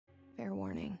Fair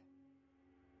warning.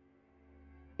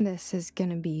 This is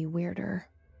gonna be weirder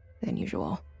than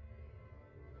usual.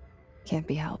 Can't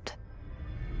be helped.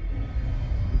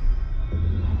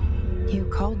 You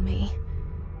called me.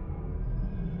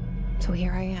 So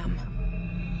here I am.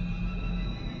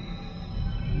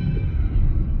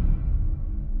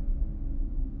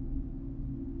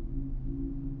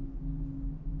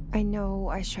 I know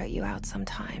I shut you out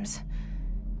sometimes.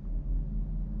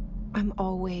 I'm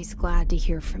always glad to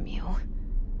hear from you.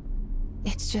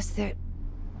 It's just that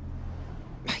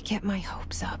I get my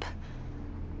hopes up.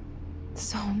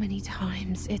 So many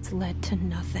times it's led to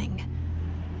nothing.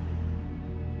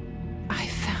 I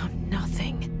found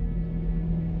nothing.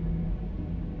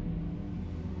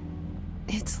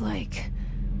 It's like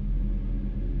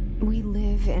we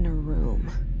live in a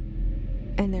room,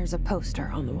 and there's a poster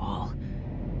on the wall.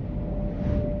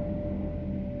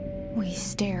 We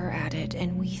stare at it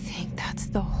and we think that's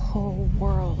the whole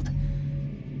world.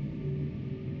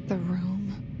 The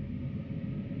room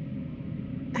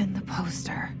and the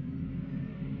poster.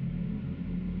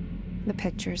 The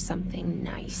picture's something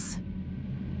nice.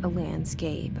 A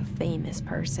landscape, a famous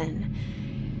person.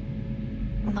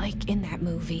 Like in that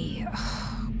movie,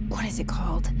 what is it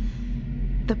called?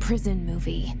 The prison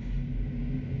movie.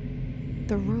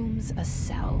 The room's a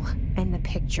cell, and the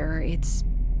picture, it's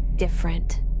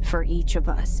different for each of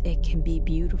us. It can be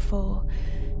beautiful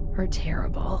or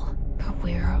terrible, but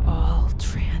we're all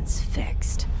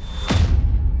transfixed.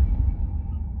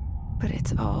 But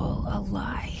it's all a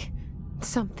lie.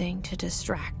 Something to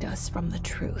distract us from the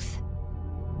truth.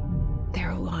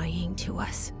 They're lying to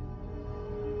us.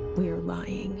 We're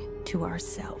lying to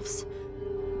ourselves.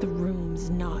 The room's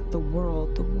not the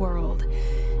world. The world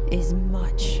is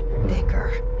much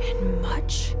bigger and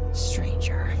much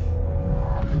stranger.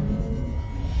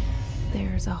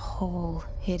 There's a hole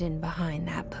hidden behind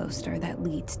that poster that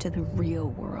leads to the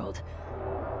real world.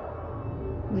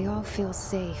 We all feel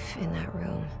safe in that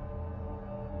room.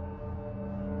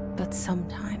 But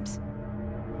sometimes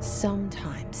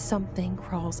something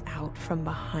crawls out from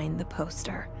behind the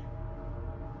poster.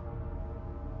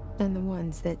 And the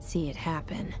ones that see it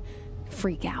happen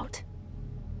freak out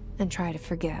and try to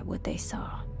forget what they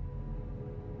saw.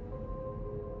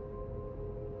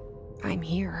 I'm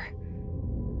here.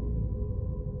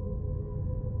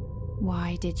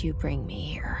 Why did you bring me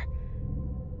here?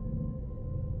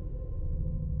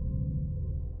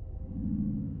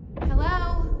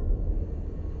 Hello?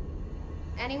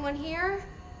 Anyone here?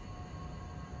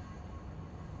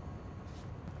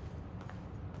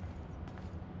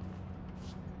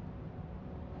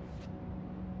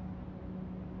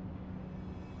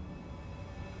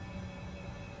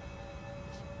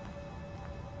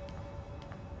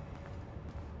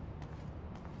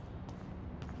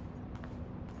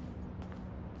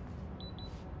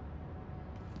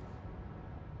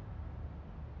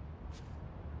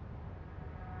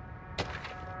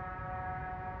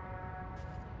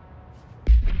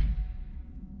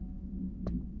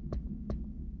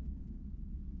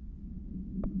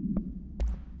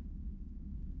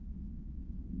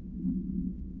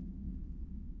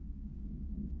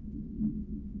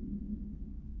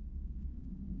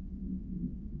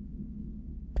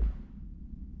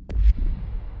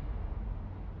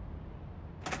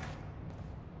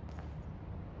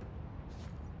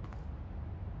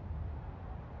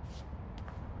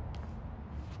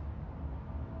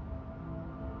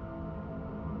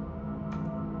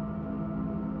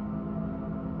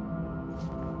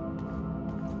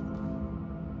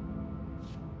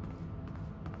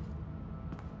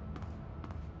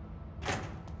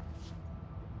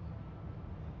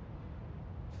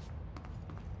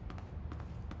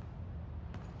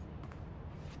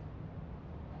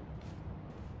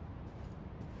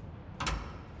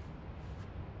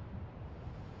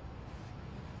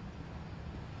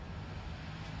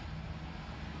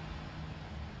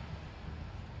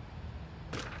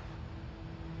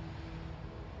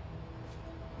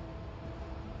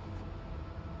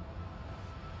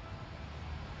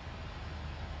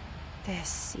 This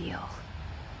seal.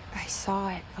 I saw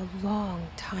it a long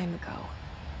time ago.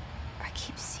 I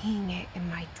keep seeing it in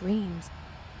my dreams.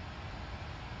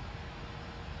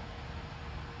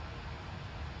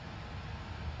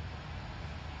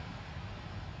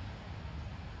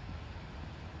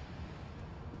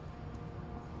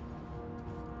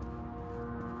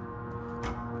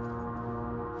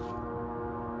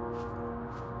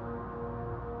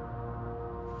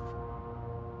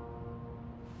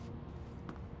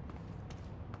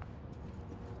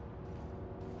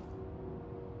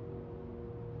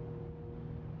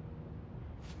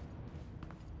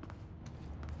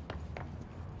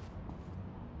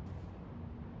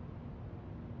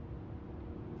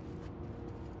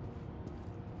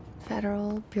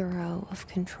 Federal Bureau of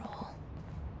Control.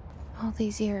 All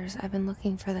these years I've been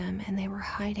looking for them, and they were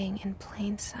hiding in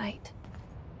plain sight.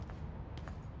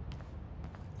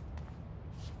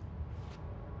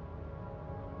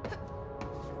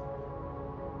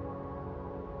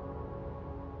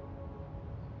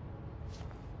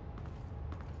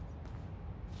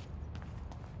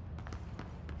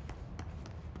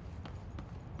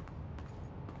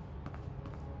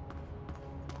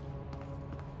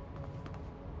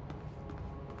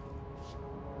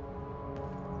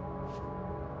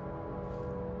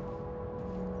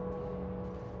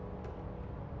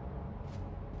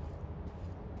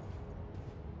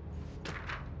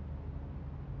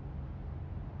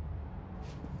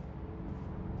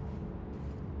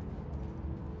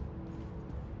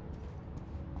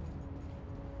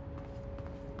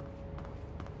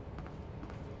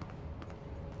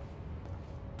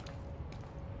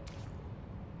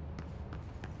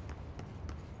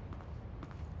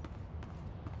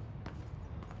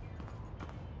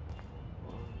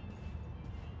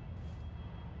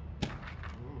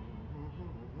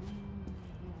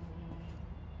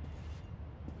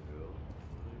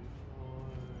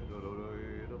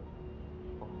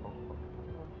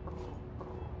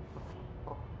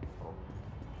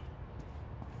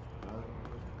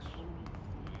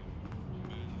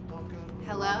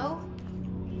 Hello?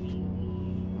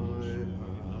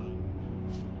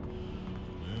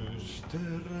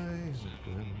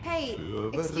 Hey,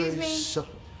 excuse me.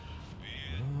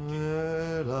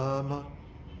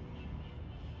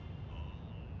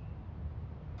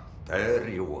 There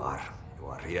you are. You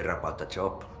are here about the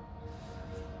job.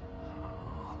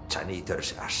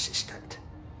 Janitor's assistant.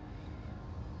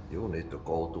 You need to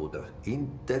go to the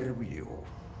interview.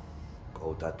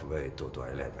 Go that way to the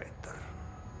elevator.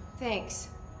 Thanks.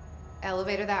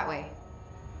 Elevator that way.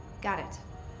 Got it.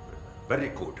 Very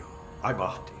good. I'm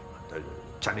Ahti, the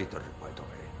janitor, by the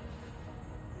way.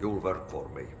 You'll work for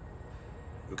me.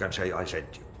 You can say I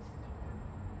sent you.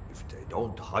 If they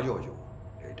don't hire you,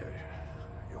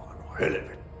 you are no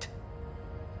helvet.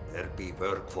 There be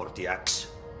work for the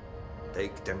axe.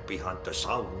 Take them behind the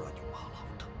sauna,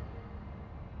 jumalauta.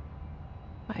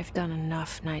 I've done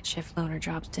enough night shift loner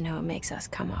jobs to know it makes us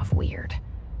come off weird.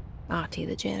 Ahti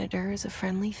the janitor is a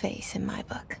friendly face in my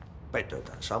book. Better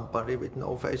than somebody with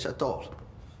no face at all.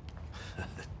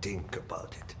 Think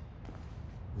about it.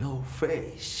 No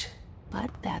face. But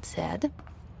that said,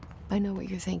 I know what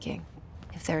you're thinking.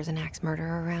 If there's an axe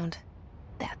murderer around,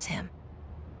 that's him.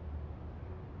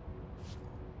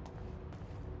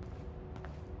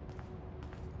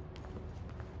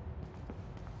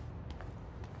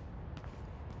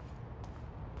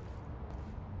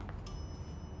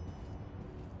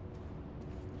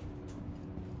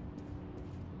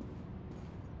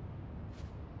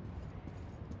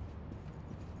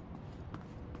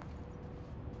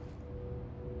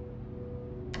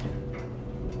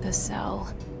 The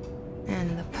cell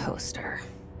and the poster.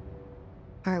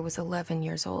 I was 11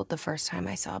 years old the first time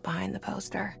I saw behind the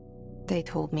poster. They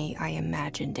told me I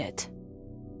imagined it.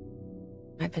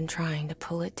 I've been trying to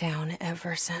pull it down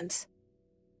ever since.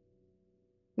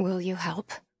 Will you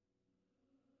help?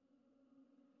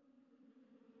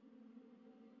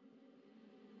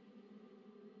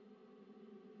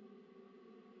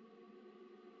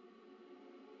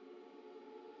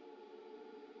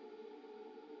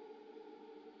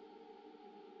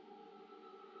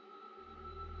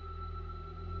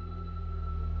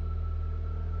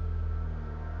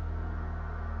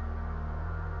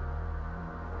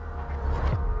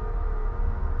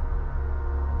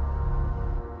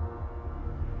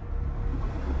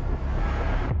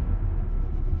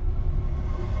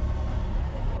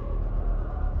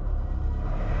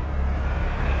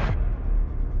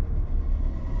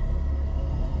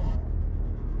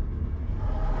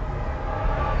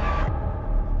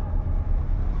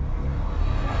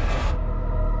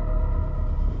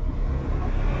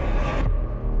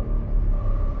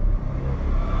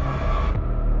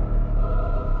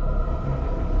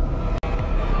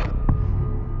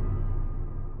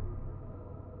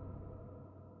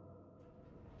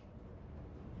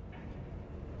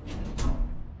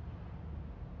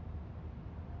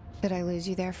 Did I lose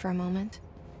you there for a moment?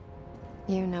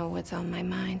 You know what's on my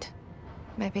mind.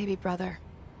 My baby brother,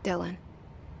 Dylan.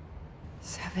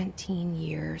 17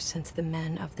 years since the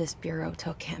men of this bureau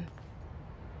took him.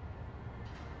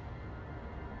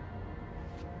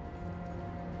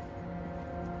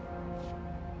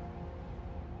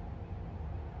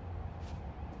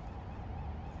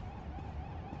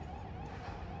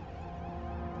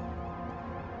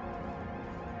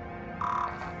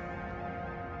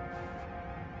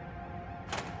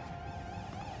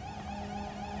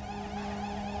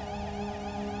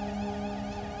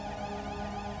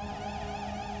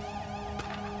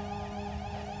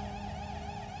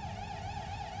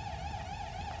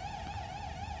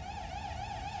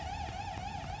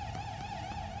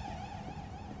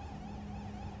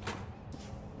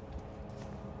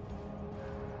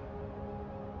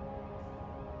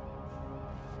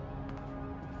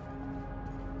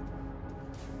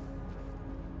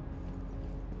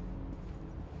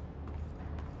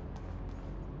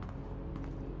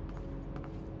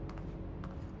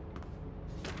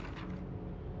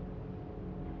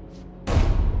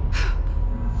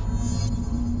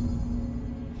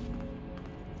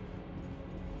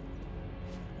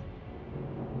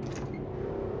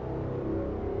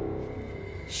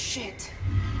 Shit.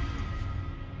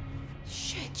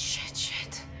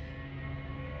 Shit.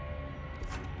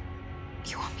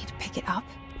 You want me to pick it up?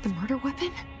 The murder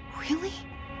weapon? Really?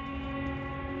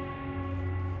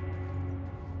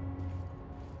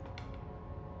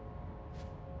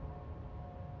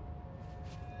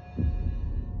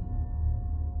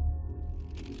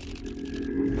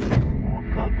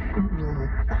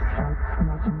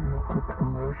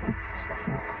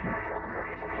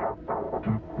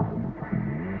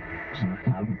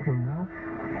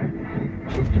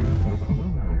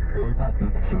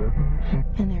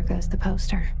 And there goes the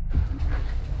poster.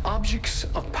 Objects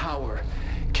of power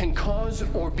can cause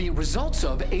or be results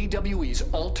of AWE's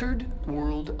altered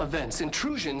world events,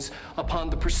 intrusions upon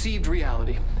the perceived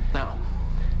reality. Now,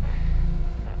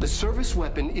 the service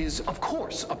weapon is, of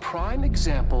course, a prime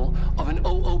example of an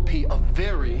OOP, a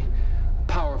very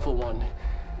powerful one.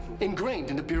 Ingrained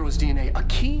in the Bureau's DNA, a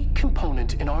key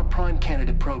component in our prime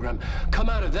candidate program. Come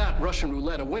out of that Russian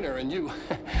roulette a winner and you're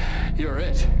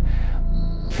it.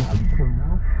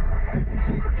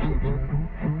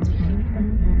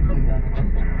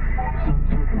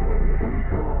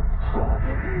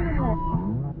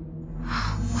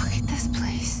 Look at this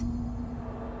place.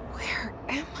 Where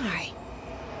am I?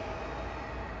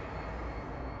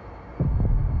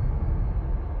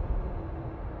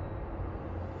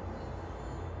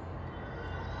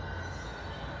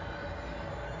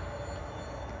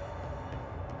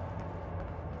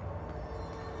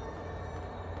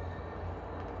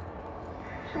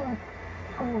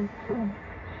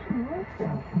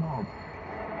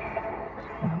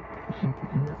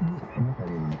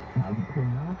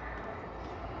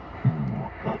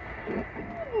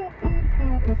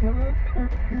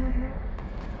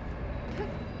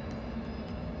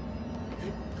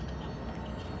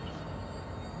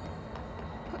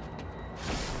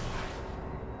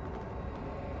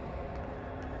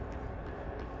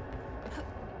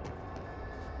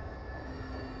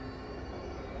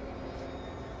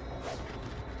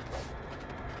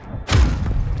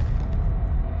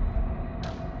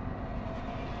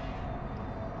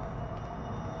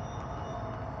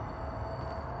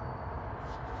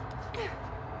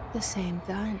 The same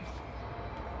gun.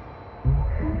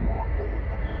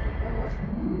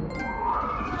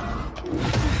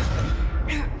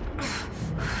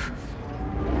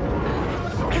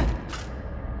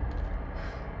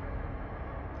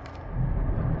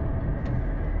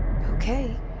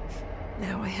 Okay,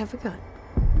 now I have a gun.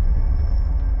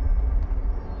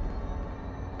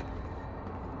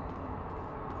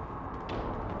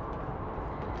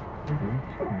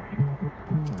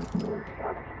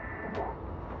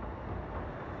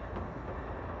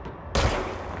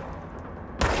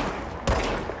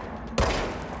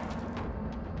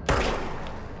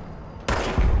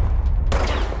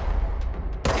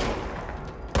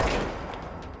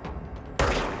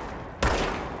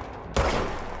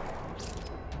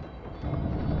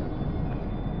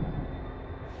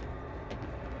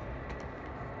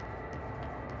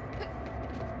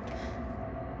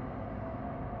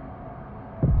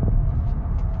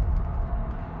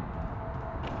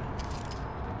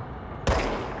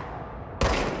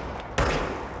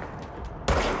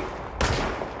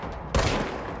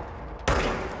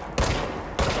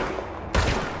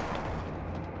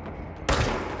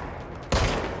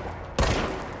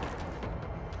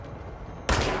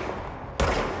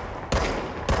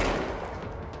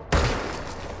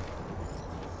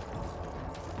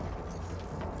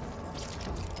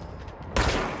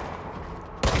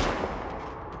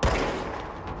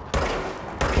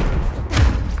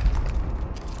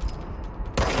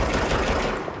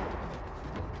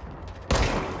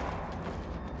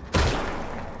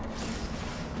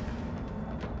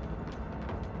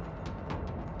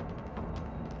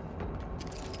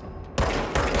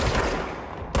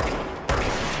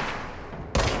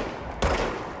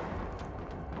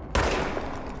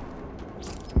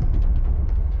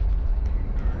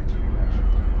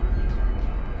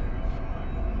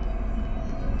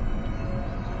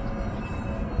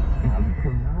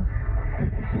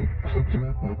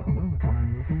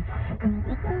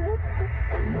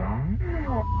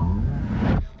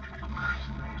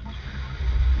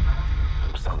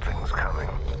 Something's coming.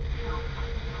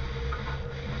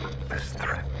 This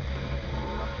threat.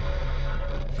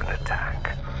 An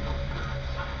attack.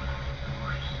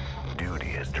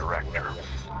 Duty as director.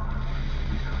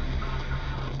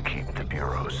 Keep the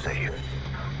Bureau safe.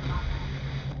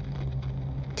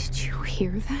 Did you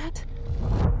hear that?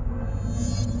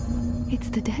 It's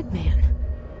the dead man.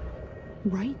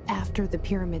 Right after the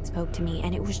pyramid spoke to me,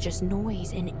 and it was just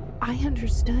noise, and I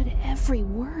understood every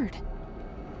word.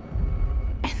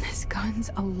 And this gun's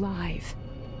alive.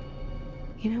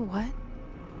 You know what?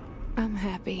 I'm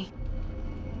happy.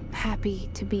 Happy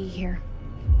to be here.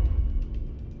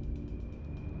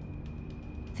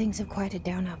 Things have quieted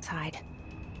down outside.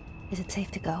 Is it safe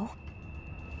to go?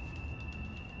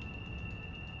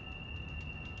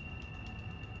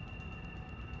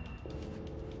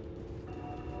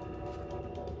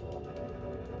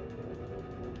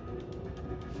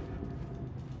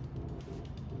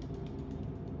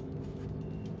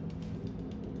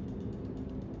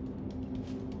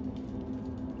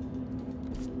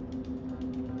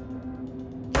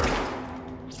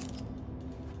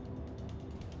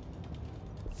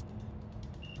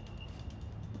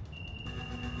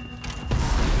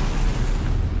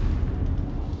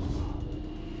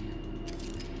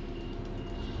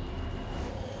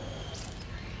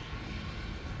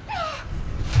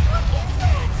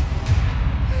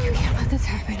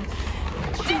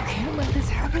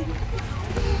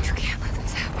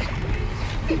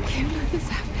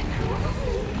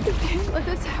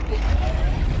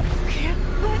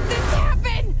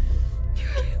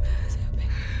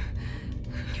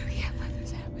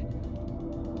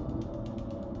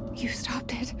 You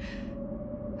stopped it.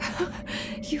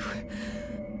 You...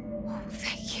 Oh,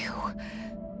 thank you.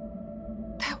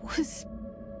 That was...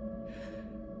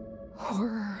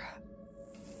 horror.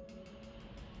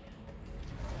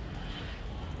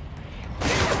 Get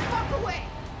the fuck away!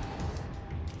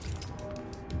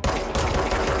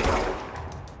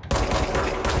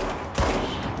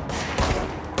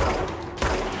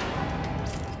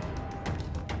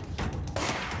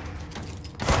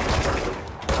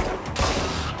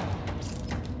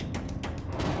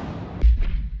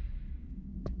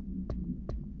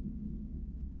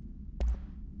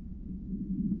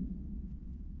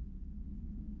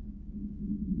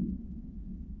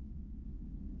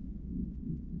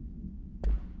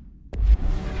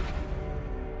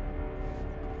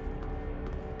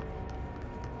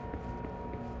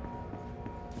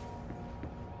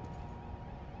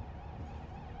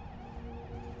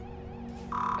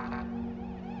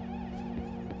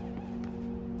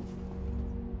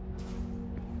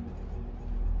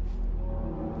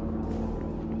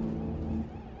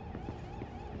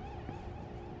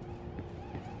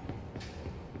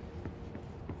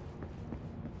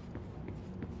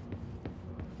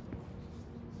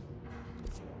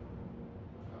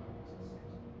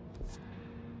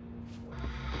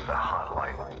 The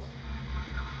hotline.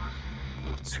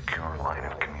 Secure line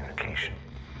of communication.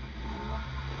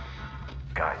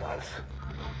 Guileless.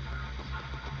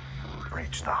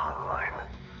 Reach the hotline.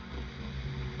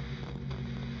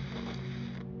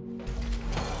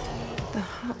 The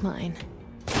hotline.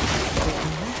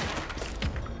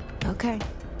 Okay.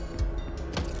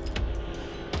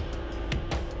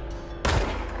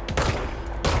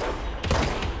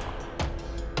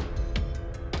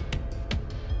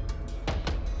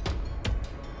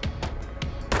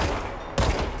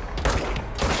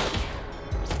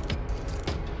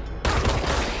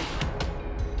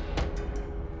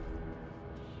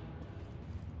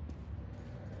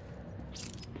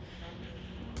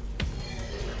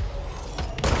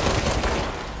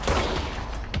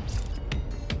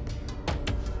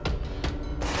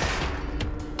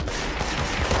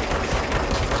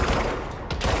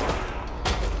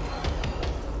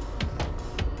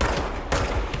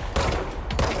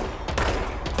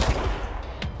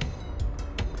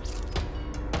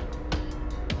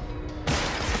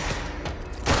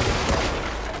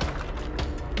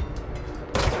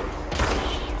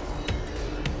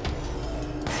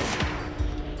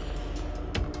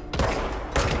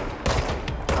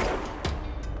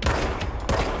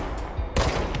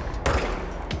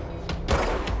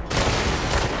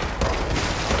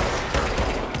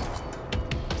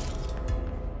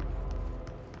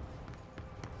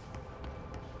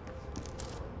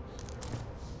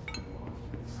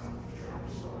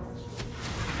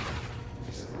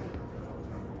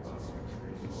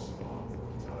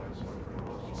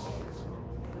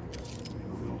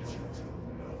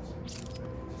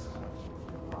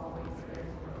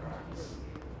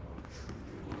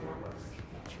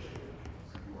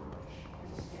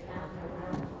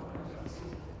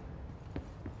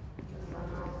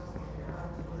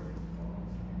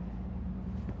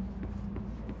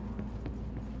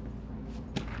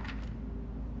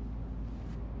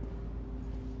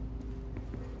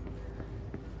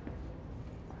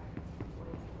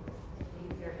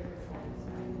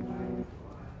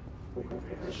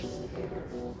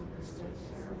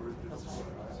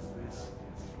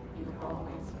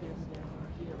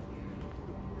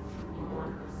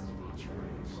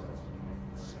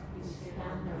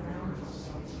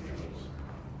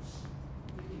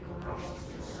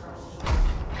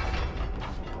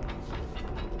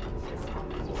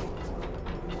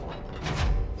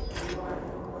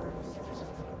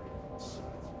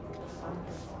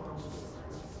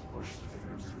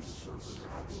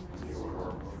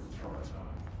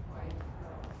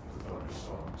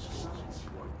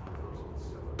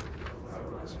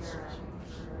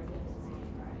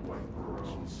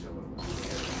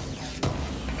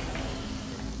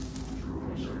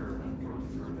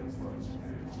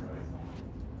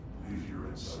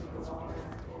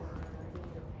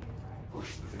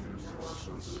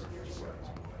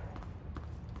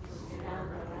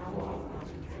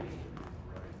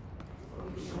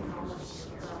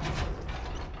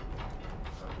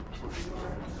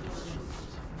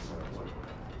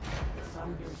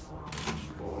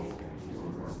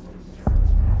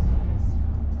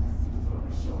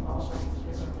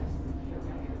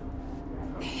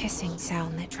 hissing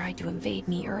sound that tried to invade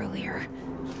me earlier.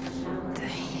 The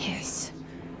hiss,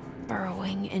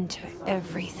 burrowing into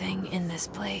everything in this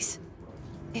place.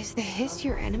 Is the hiss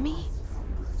your enemy?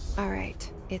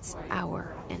 Alright, it's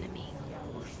our enemy.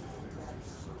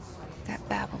 That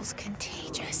babble's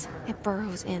contagious. It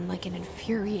burrows in like an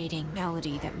infuriating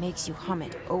melody that makes you hum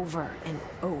it over and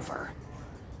over.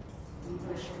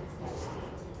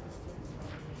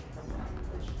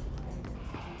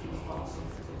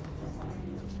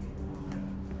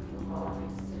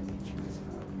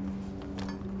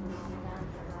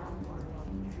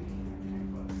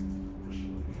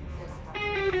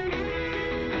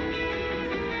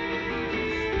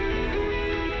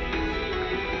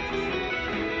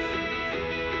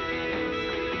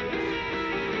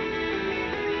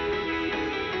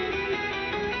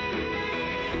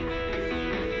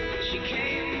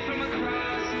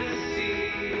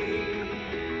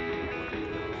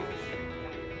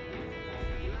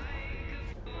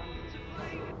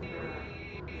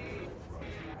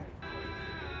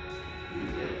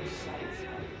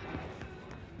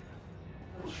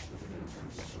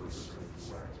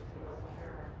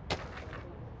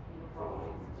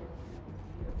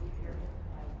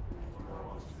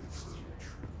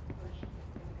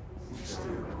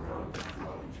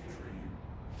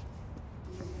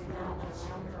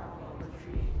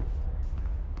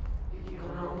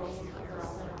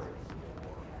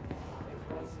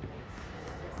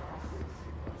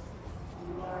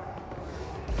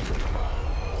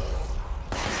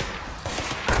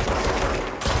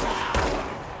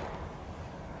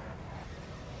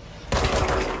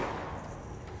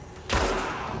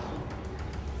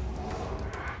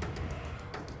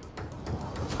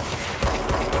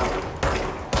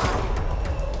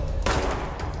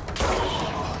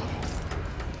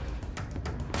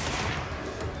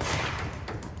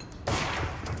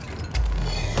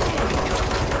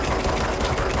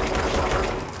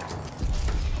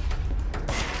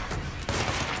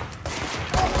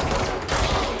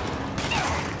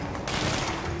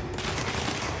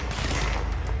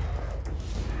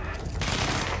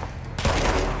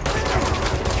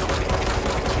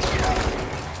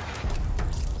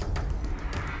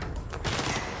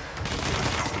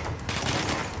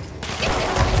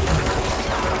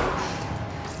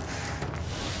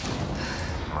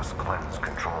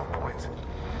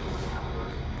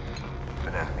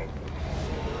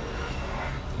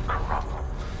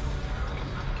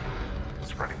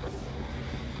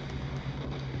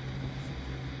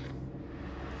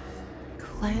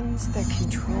 Cleanse the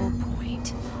control point.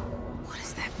 What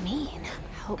does that mean?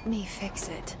 Help me fix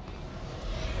it.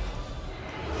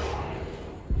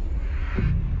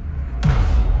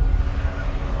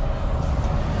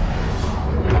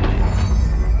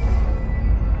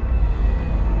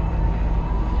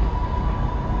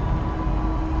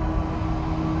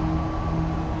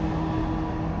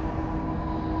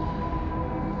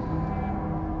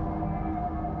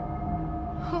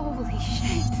 Holy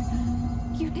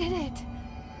shit! You did it!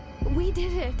 We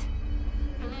did it!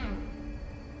 Hello?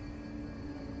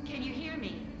 Can you hear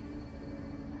me?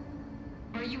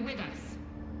 Are you with us?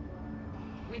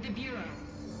 With the Bureau?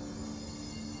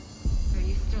 Are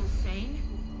you still sane?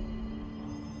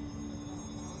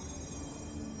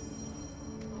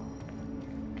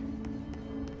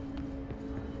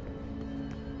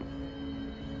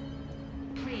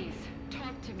 Please,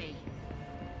 talk to me.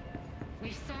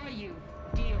 We saw you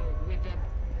deal with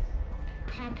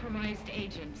the compromised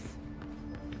agents.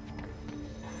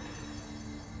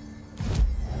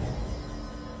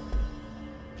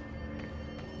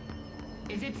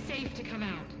 Is it safe to come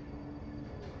out?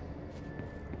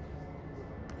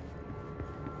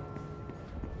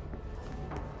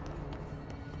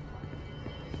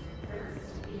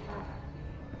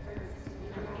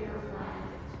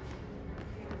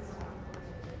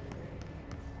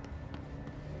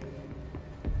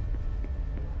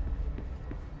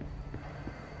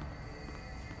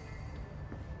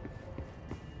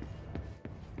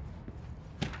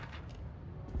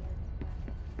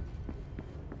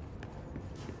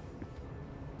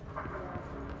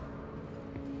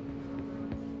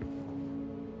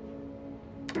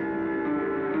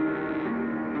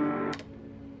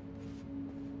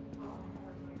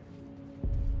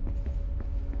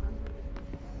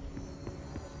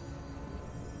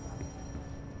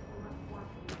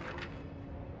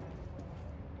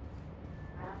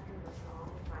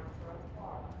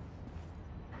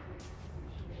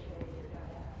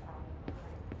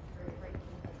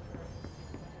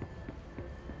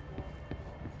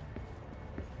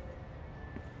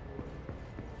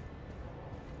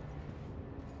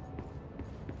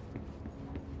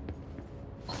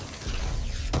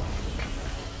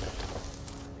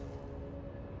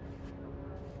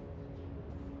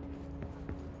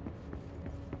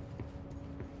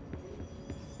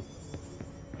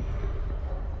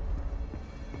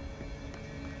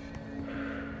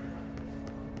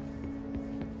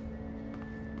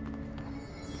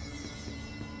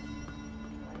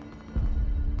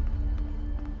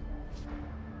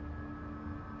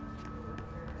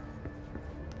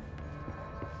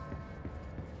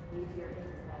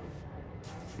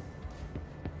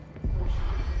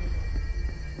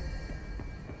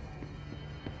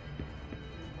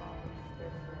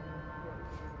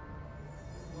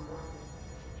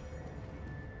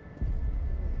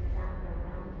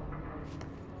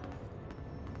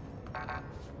 I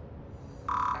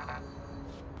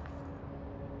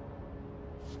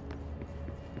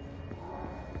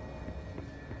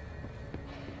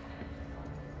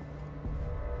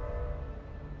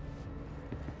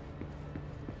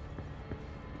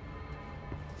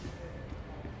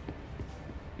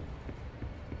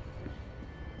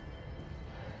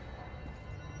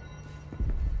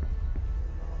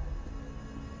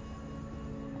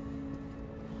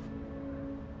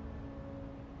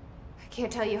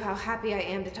can't tell you how happy I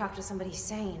am to talk to somebody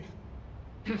sane.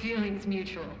 The feeling's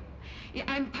mutual. Yeah,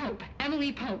 I'm Pope,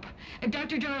 Emily Pope,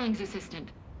 Dr. Darling's assistant.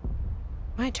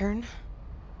 My turn.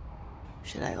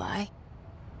 Should I lie?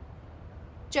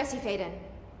 Jesse Faden.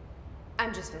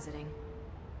 I'm just visiting.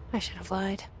 I should have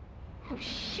lied. Oh,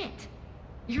 shit.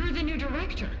 You're the new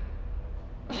director.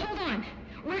 Hold on.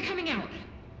 We're coming out.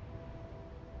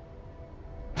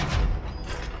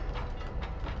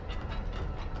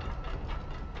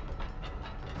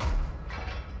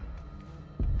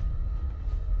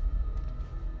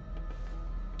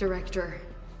 Director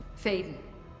Faden.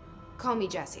 Call me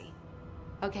Jesse.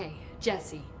 Okay,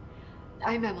 Jesse.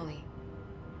 I'm Emily.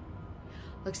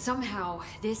 Look, somehow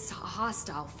this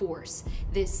hostile force,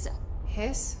 this...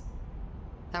 Hiss?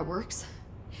 That works.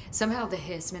 Somehow the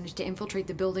hiss managed to infiltrate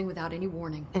the building without any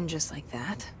warning. And just like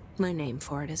that, my name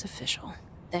for it is official.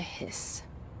 The hiss.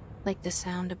 Like the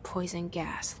sound of poison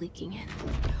gas leaking in.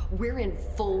 We're in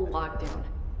full lockdown.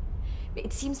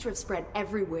 It seems to have spread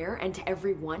everywhere and to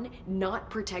everyone not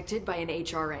protected by an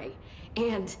HRA.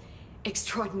 And,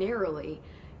 extraordinarily,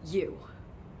 you.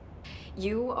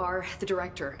 You are the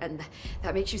director, and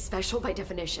that makes you special by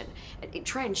definition.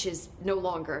 Trench is no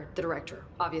longer the director,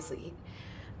 obviously.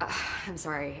 I'm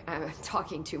sorry, I'm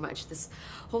talking too much. This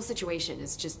whole situation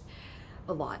is just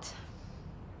a lot.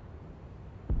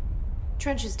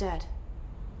 Trench is dead.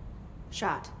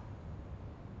 Shot.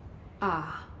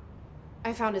 Ah.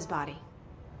 I found his body.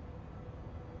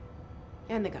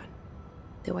 And the gun.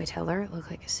 Do I tell her it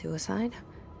looked like a suicide?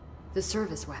 The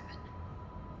service weapon.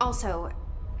 Also,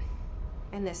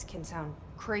 and this can sound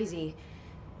crazy,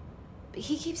 but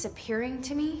he keeps appearing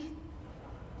to me,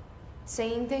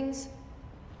 saying things.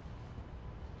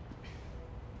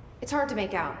 It's hard to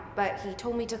make out, but he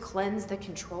told me to cleanse the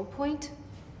control point,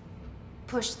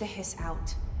 push the hiss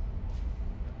out.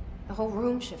 The whole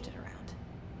room shifted around.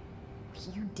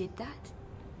 You did that?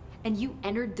 And you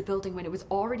entered the building when it was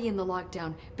already in the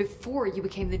lockdown before you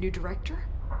became the new director?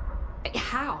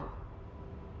 How?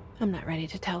 I'm not ready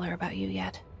to tell her about you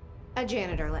yet. A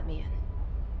janitor let me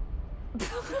in.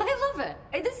 I love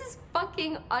it. This is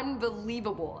fucking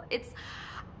unbelievable.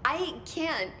 I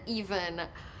can't even...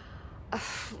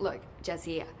 Look,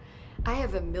 Jesse, I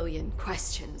have a million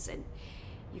questions, and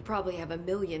you probably have a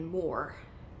million more.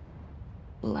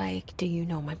 Like, do you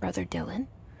know my brother Dylan?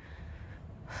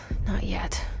 Not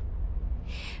yet.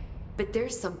 But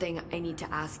there's something I need to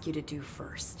ask you to do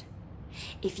first.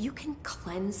 If you can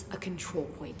cleanse a control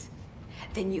point,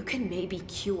 then you can maybe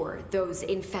cure those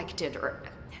infected or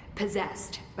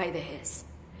possessed by the hiss.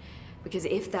 Because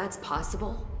if that's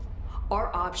possible,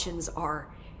 our options are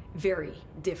very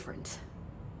different.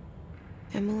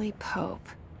 Emily Pope.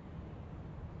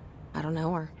 I don't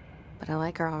know her, but I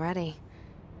like her already.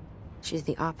 She's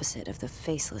the opposite of the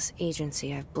faceless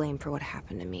agency I've blamed for what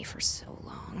happened to me for so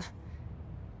long.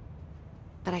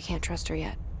 But I can't trust her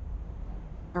yet.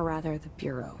 Or rather, the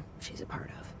Bureau she's a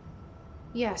part of.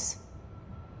 Yes.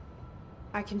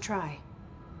 I can try.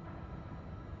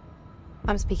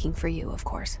 I'm speaking for you, of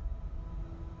course.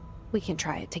 We can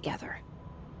try it together.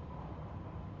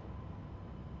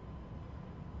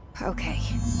 Okay.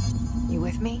 You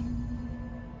with me?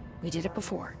 We did it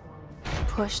before.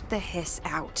 Push the hiss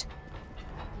out.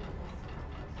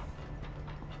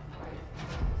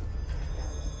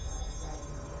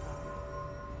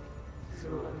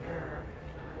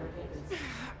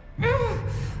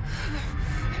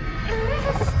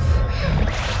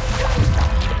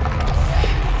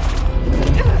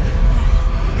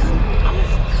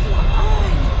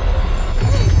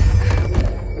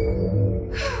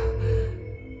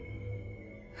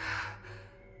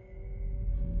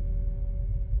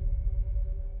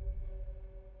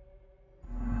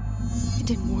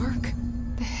 It didn't work.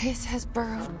 The hiss has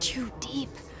burrowed too deep.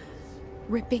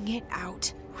 Ripping it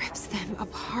out rips them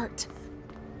apart.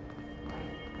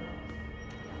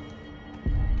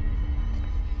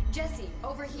 Jesse,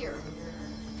 over here.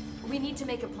 We need to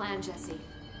make a plan, Jesse.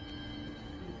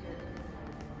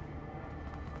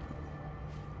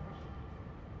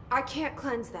 I can't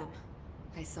cleanse them.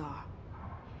 I saw.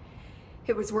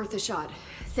 It was worth a shot.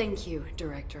 Thank you,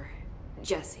 Director.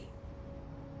 Jesse.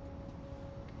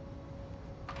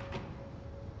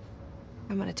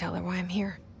 I'm gonna tell her why I'm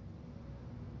here.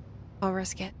 I'll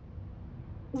risk it.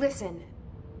 Listen,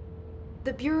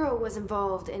 the Bureau was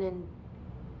involved in an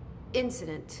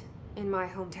incident in my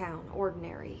hometown,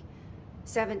 Ordinary,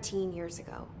 17 years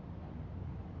ago.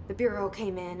 The Bureau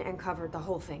came in and covered the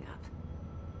whole thing up.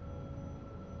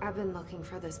 I've been looking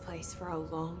for this place for a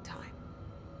long time.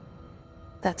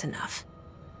 That's enough.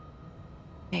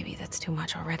 Maybe that's too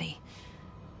much already.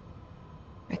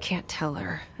 I can't tell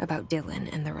her about Dylan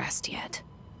and the rest yet.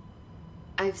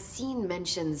 I've seen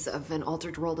mentions of an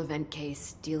Altered World event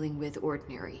case dealing with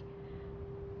Ordinary.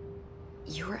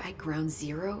 You were at Ground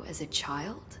Zero as a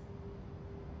child?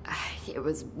 It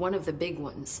was one of the big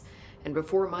ones, and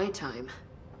before my time.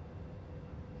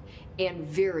 And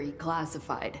very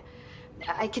classified.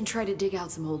 I can try to dig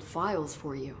out some old files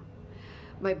for you.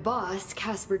 My boss,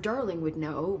 Casper Darling, would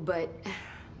know, but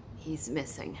he's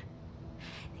missing.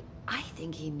 I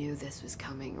think he knew this was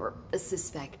coming, or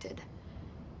suspected.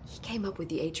 He came up with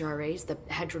the HRAs, the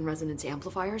Hadron Resonance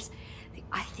Amplifiers.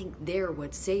 I think they're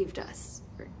what saved us,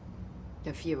 or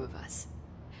a few of us.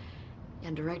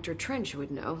 And Director Trench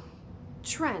would know.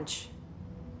 Trench,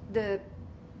 the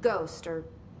ghost, or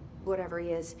whatever he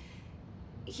is,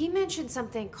 he mentioned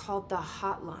something called the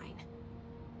Hotline.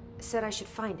 Said I should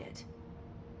find it.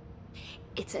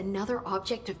 It's another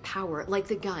object of power, like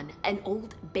the gun, an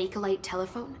old Bakelite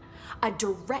telephone. A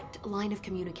direct line of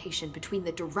communication between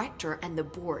the director and the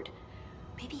board.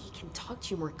 Maybe he can talk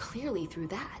to you more clearly through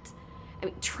that. I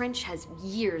mean, Trench has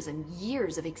years and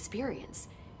years of experience.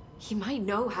 He might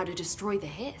know how to destroy the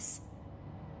hiss.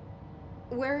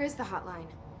 Where is the hotline?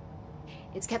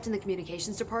 It's kept in the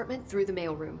communications department through the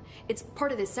mailroom. It's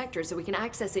part of this sector, so we can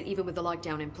access it even with the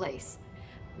lockdown in place.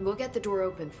 We'll get the door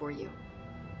open for you.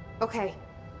 Okay,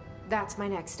 that's my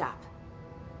next stop.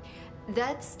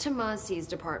 That's Tomasi's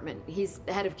department. He's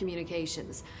head of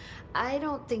communications. I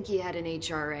don't think he had an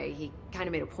HRA. He kind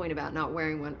of made a point about not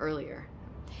wearing one earlier.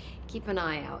 Keep an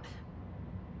eye out.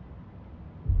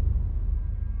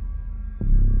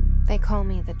 They call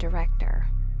me the director.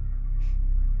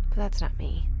 But that's not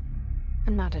me.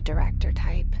 I'm not a director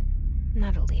type. I'm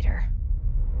not a leader.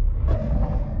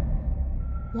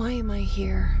 Why am I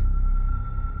here?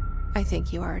 I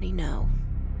think you already know.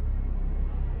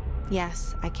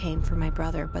 Yes, I came for my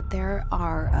brother, but there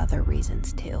are other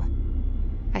reasons too.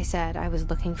 I said I was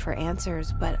looking for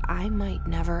answers, but I might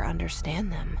never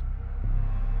understand them.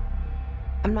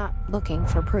 I'm not looking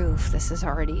for proof. This is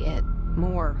already it.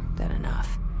 More than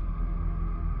enough.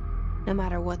 No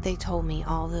matter what they told me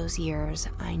all those years,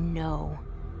 I know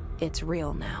it's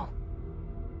real now.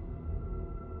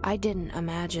 I didn't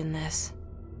imagine this.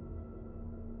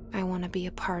 I want to be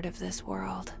a part of this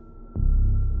world.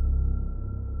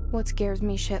 What scares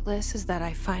me shitless is that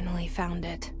I finally found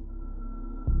it.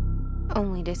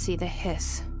 Only to see the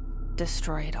hiss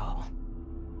destroy it all.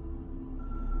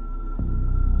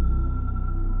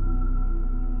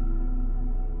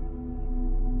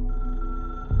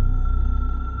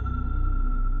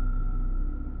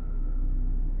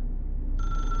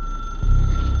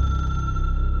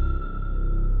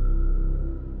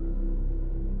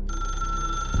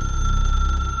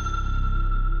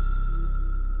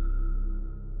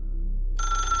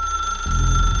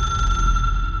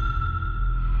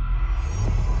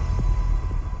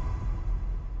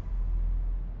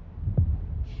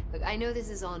 I know this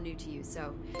is all new to you,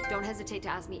 so don't hesitate to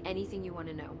ask me anything you want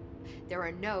to know. There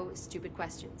are no stupid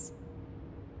questions.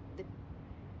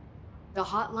 The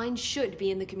hotline should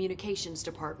be in the communications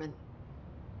department.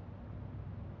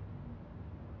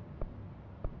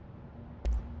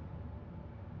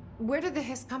 Where did the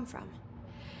hiss come from?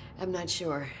 I'm not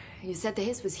sure. You said the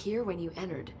hiss was here when you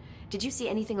entered. Did you see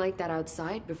anything like that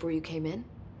outside before you came in?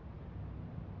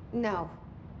 No,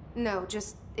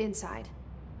 just inside.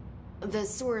 The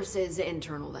source is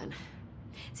internal, then.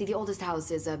 See, the oldest house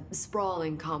is a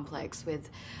sprawling complex with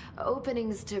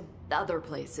openings to other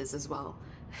places as well.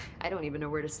 I don't even know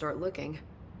where to start looking.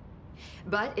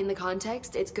 But in the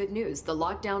context, it's good news. The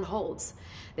lockdown holds.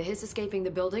 The hiss escaping the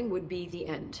building would be the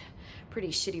end. Pretty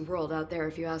shitty world out there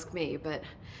if you ask me, but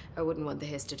I wouldn't want the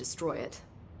hiss to destroy it.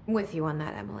 With you on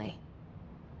that, Emily.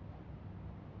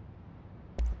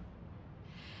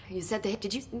 You said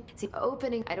did you see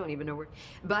opening? I don't even know where.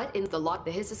 But in the lock,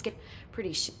 the hiss escape.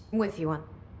 Pretty With you on.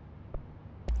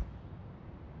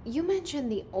 You mentioned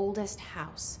the oldest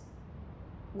house.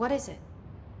 What is it?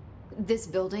 This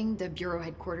building, the Bureau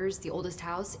headquarters, the oldest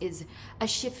house, is a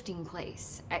shifting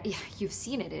place. You've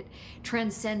seen it. It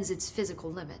transcends its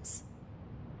physical limits.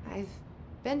 I've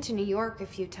been to New York a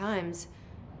few times.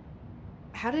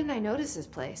 How didn't I notice this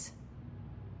place?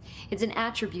 It's an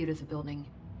attribute of the building.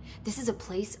 This is a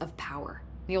place of power.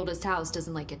 The oldest house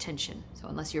doesn't like attention, so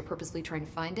unless you're purposely trying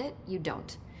to find it, you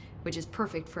don't, which is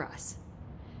perfect for us.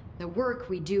 The work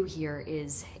we do here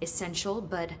is essential,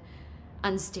 but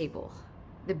unstable.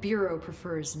 The Bureau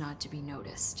prefers not to be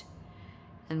noticed.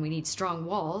 And we need strong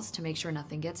walls to make sure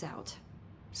nothing gets out.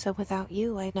 So without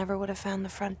you, I never would have found the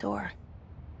front door.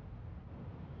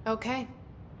 Okay.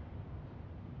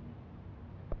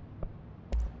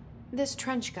 This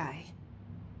Trench guy.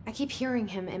 I keep hearing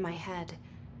him in my head.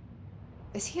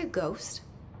 Is he a ghost?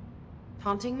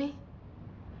 Haunting me?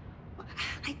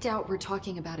 I doubt we're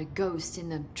talking about a ghost in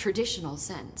the traditional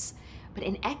sense, but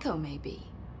an echo maybe.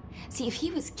 See, if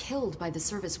he was killed by the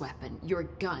service weapon, your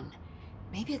gun,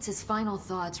 maybe it's his final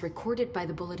thoughts recorded by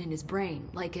the bullet in his brain,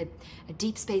 like a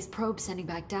deep space probe sending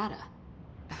back data.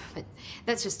 But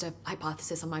that's just a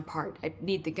hypothesis on my part. I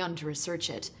need the gun to research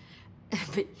it.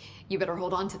 But you better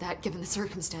hold on to that given the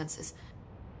circumstances.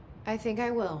 I think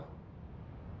I will.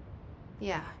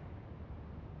 Yeah.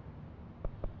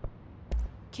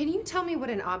 Can you tell me what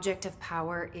an object of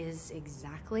power is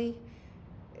exactly?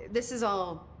 This is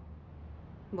all,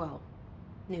 well,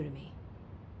 new to me.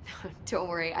 Don't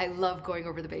worry, I love going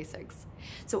over the basics.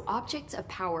 So objects of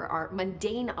power are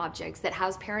mundane objects that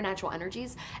house paranatural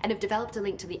energies and have developed a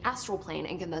link to the astral plane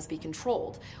and can thus be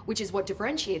controlled, which is what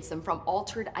differentiates them from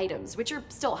altered items, which are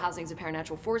still housings of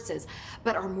paranatural forces,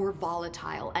 but are more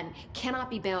volatile and cannot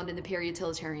be bound in the pure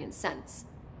utilitarian sense.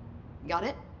 Got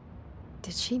it?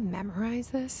 Did she memorize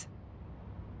this?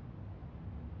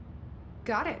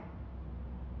 Got it.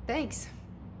 Thanks.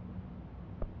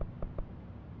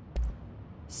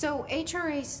 So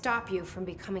HRA stop you from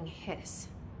becoming his?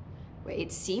 Well,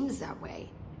 it seems that way.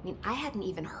 I mean, I hadn't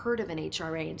even heard of an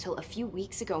HRA until a few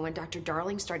weeks ago when Dr.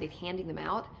 Darling started handing them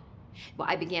out. Well,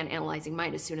 I began analyzing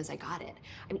mine as soon as I got it.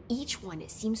 I mean, each one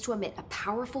seems to emit a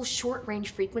powerful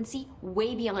short-range frequency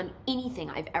way beyond anything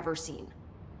I've ever seen.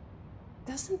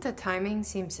 Doesn't the timing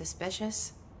seem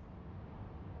suspicious?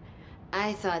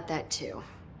 I thought that too.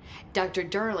 Dr.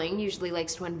 Darling usually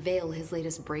likes to unveil his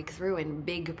latest breakthrough in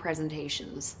big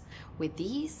presentations. With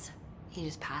these, he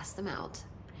just passed them out.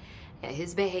 Yeah,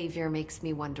 his behavior makes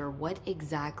me wonder what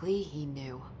exactly he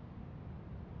knew.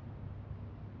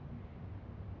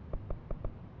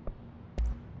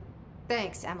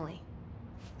 Thanks, Emily.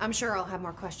 I'm sure I'll have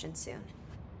more questions soon.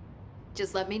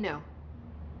 Just let me know.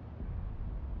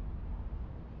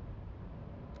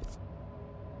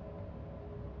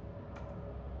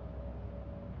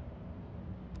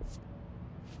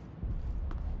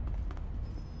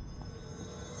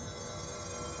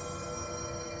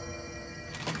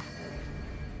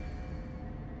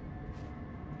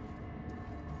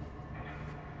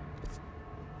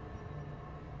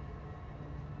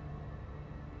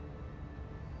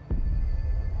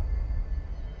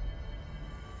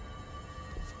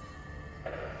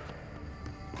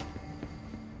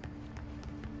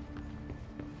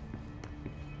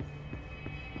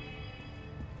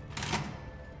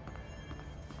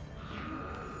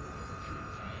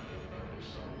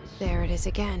 There it is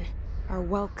again. Our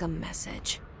welcome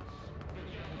message.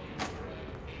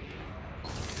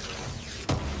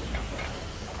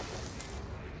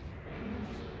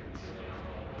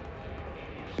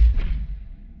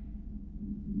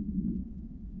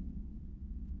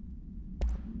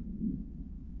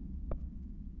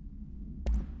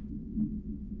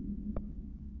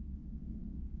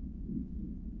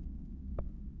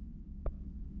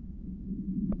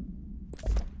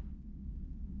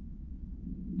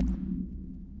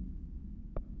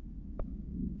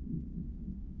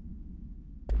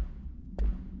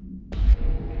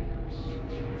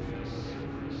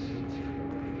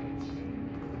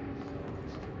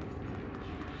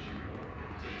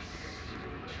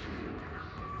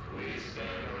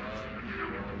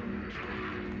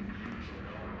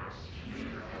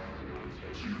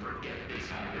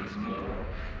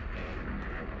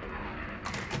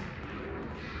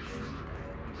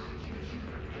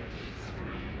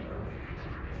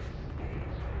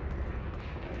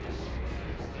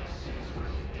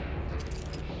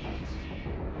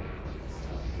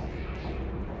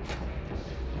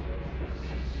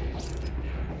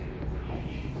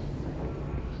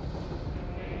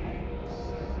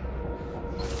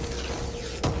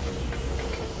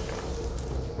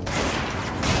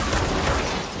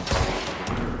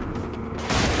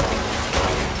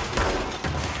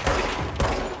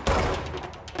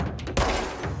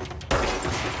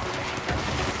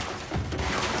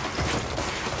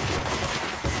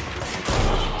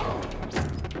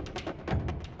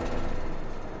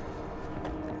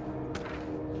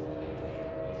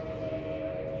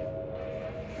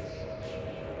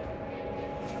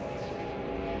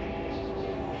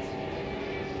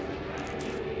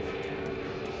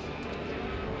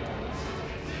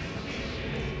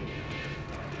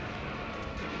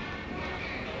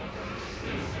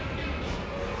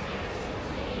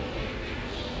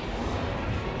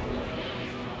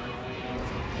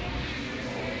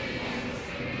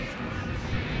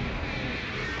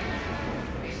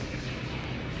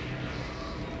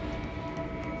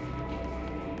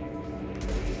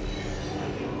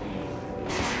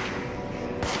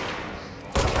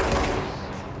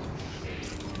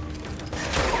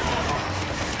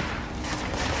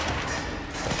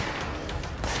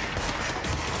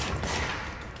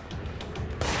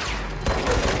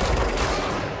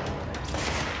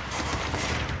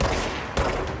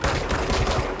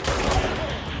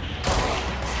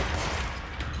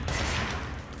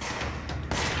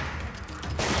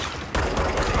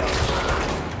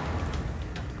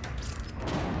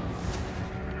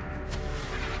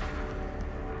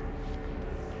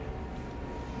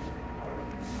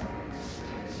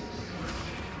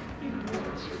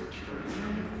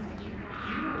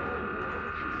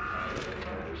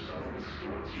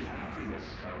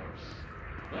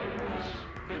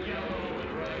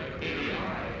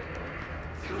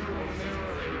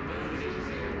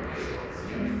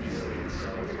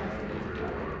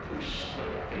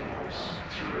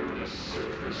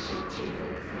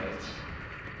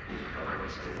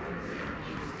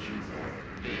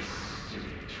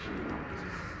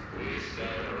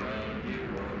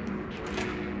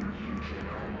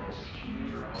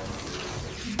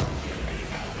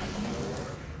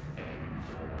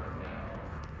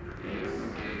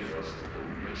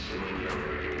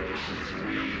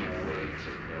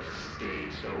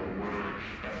 word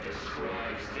that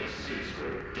describes this is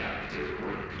redacted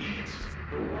repeats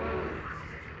the word.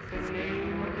 The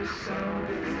name of the sound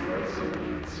that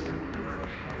resonates in your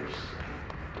house.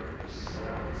 The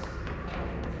sounds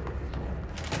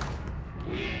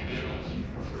we built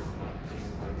for nothing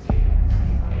but the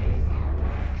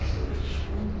access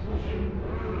moving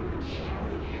words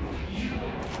out of you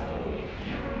all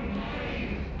your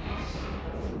mind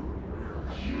possible.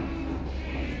 You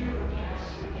gave your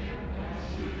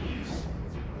capacities.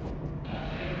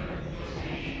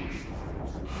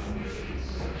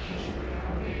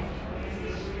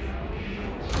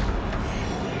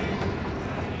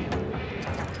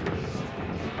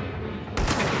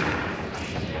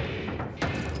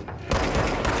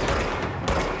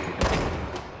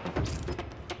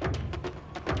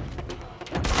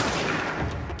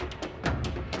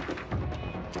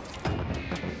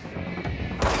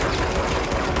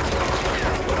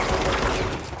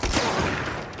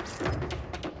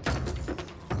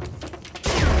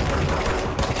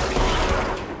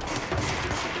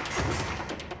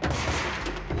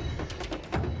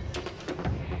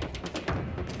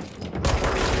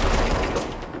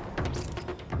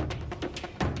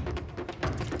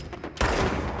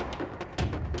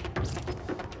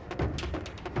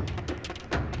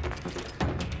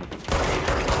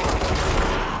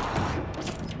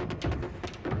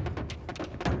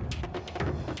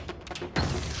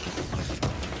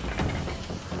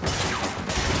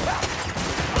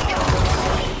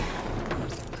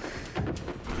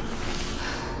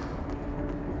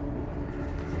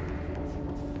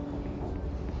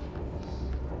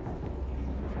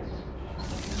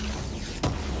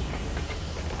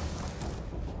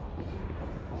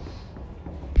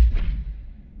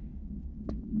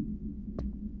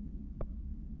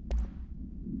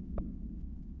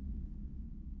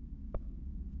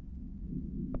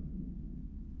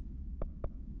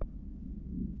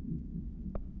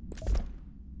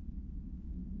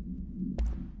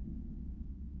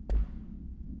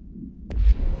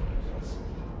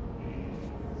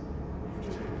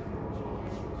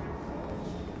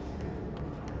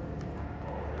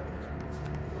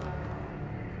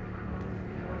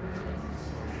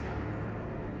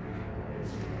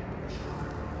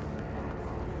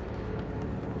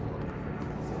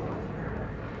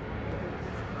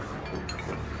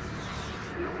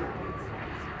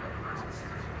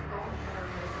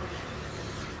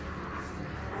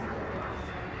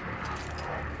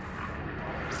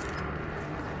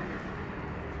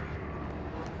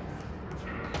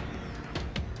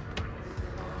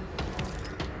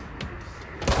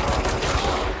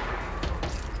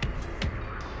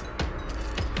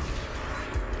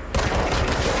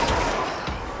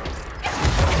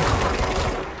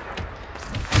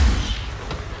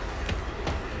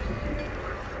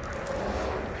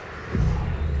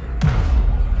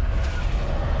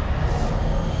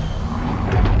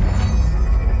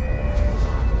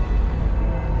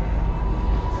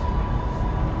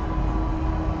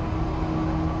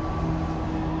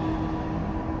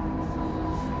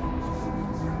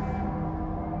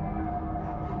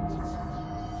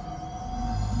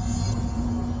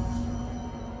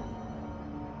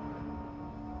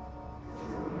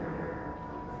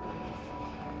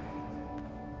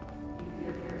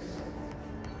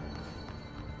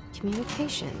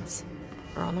 Communications.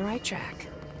 We're on the right track.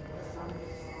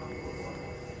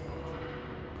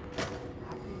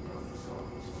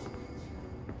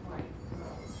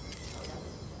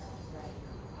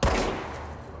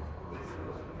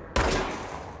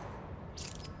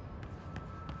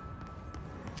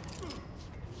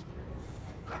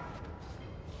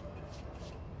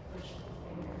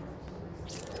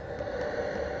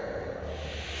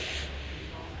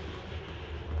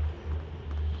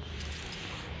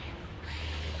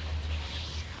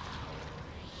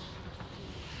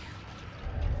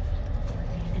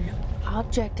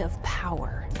 Object of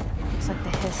power. Looks like the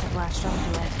hiss have latched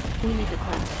onto it. We need to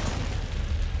cleanse it.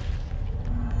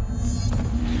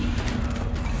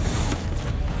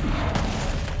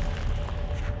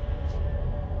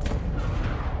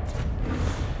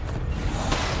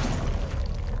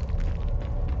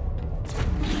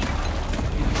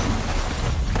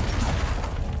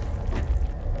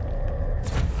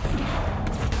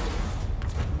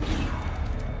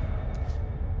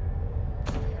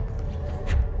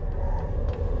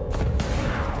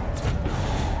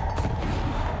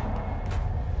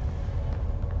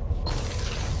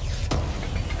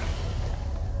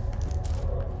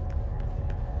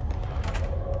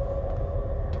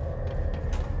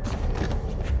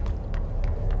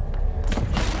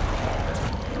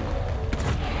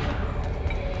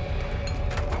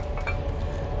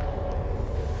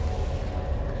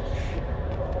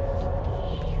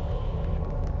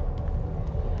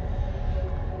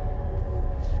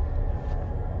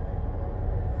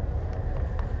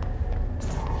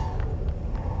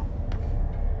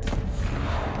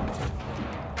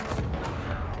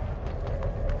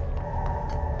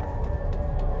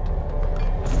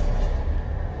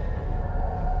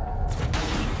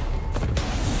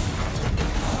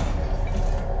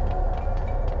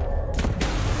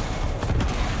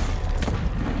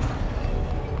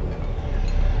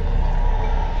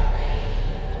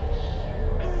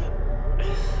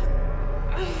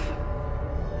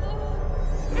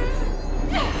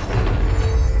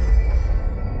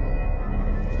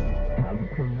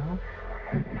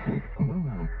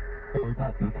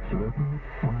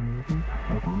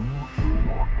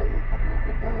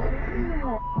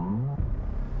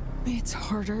 It's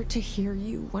harder to hear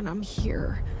you when I'm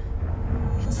here.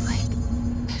 It's like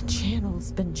the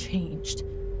channel's been changed.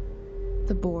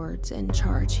 The board's in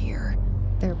charge here.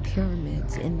 They're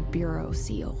pyramids in the Bureau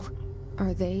seal.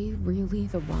 Are they really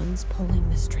the ones pulling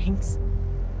the strings?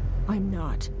 I'm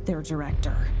not their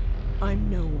director. I'm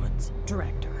no one's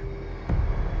director.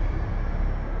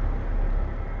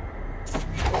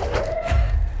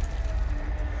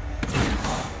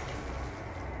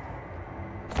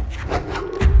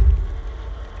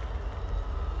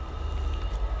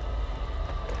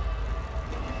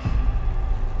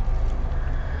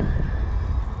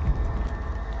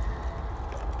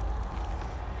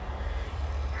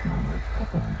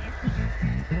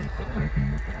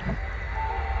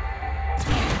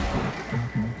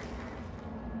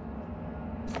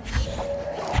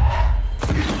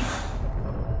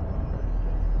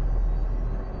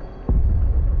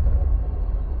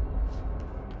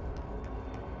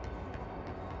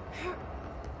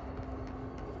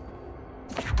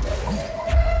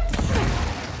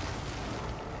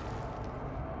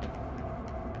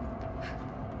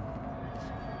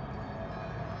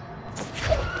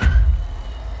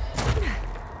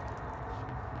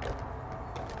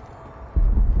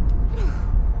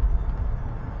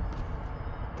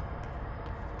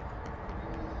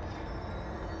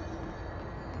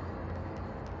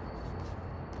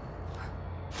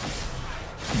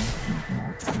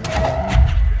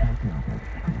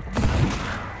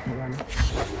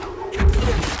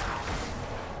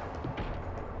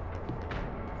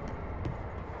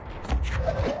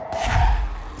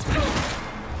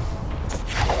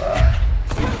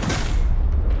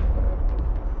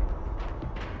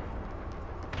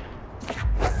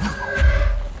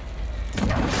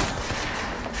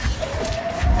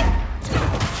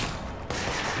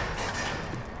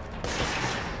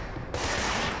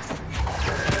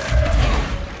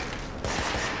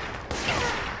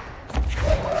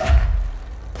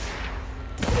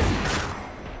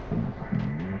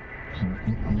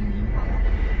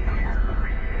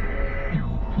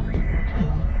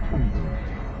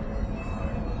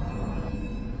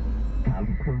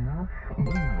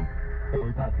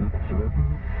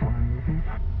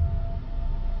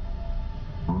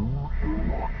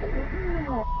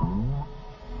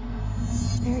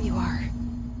 There you are.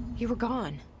 You were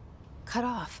gone. Cut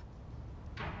off.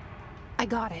 I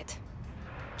got it.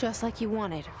 Just like you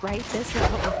wanted, right? This was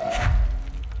what...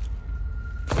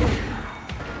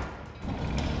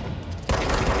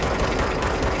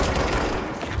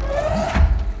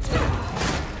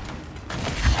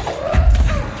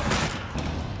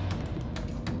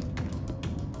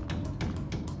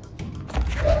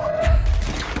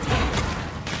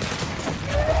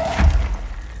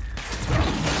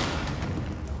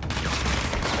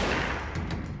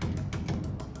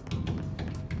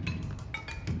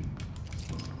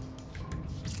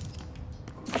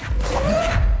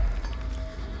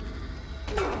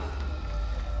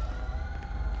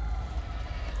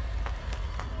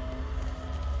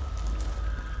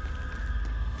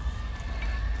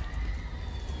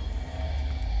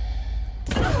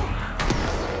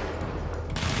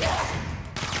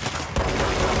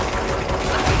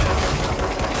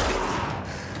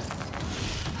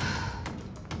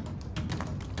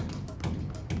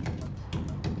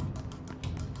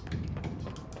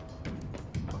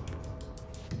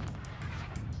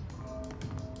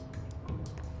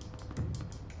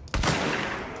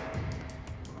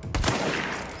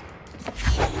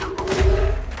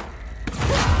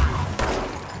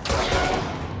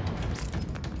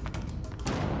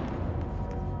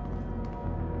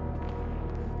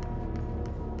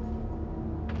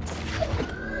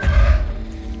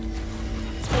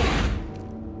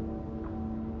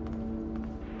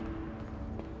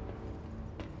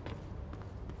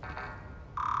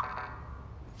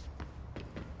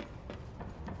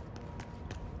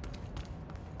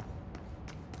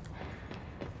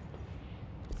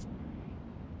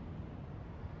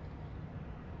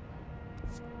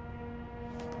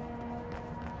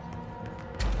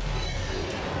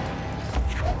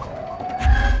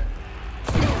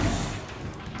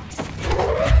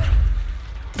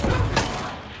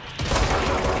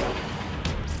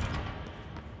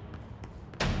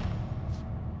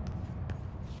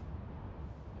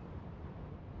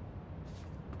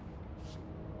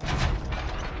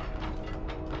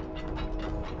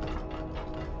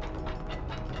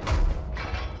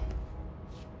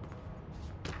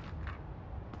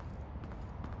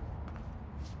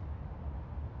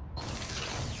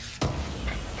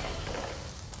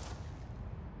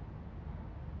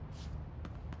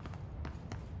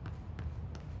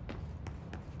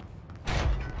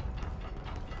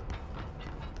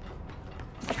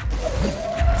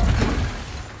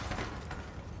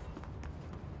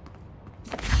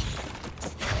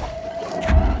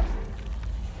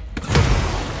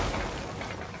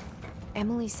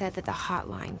 Emily said that the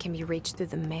hotline can be reached through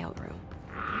the mailroom.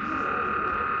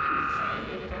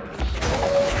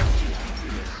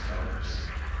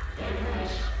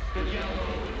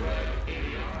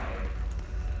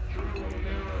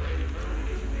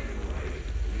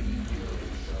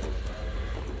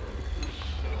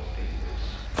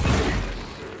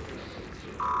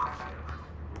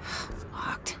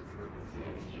 Locked.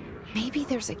 Maybe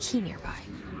there's a key nearby.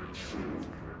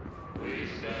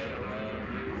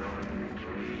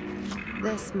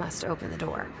 This must open the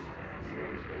door.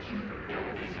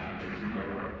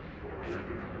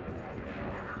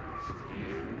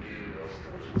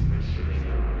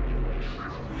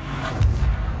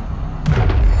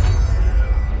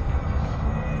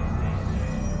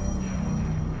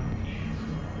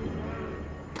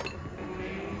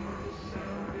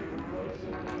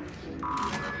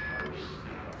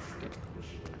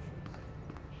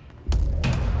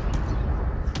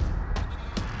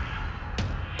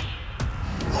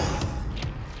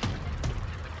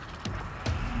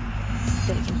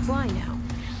 They can fly now.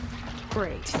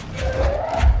 Great.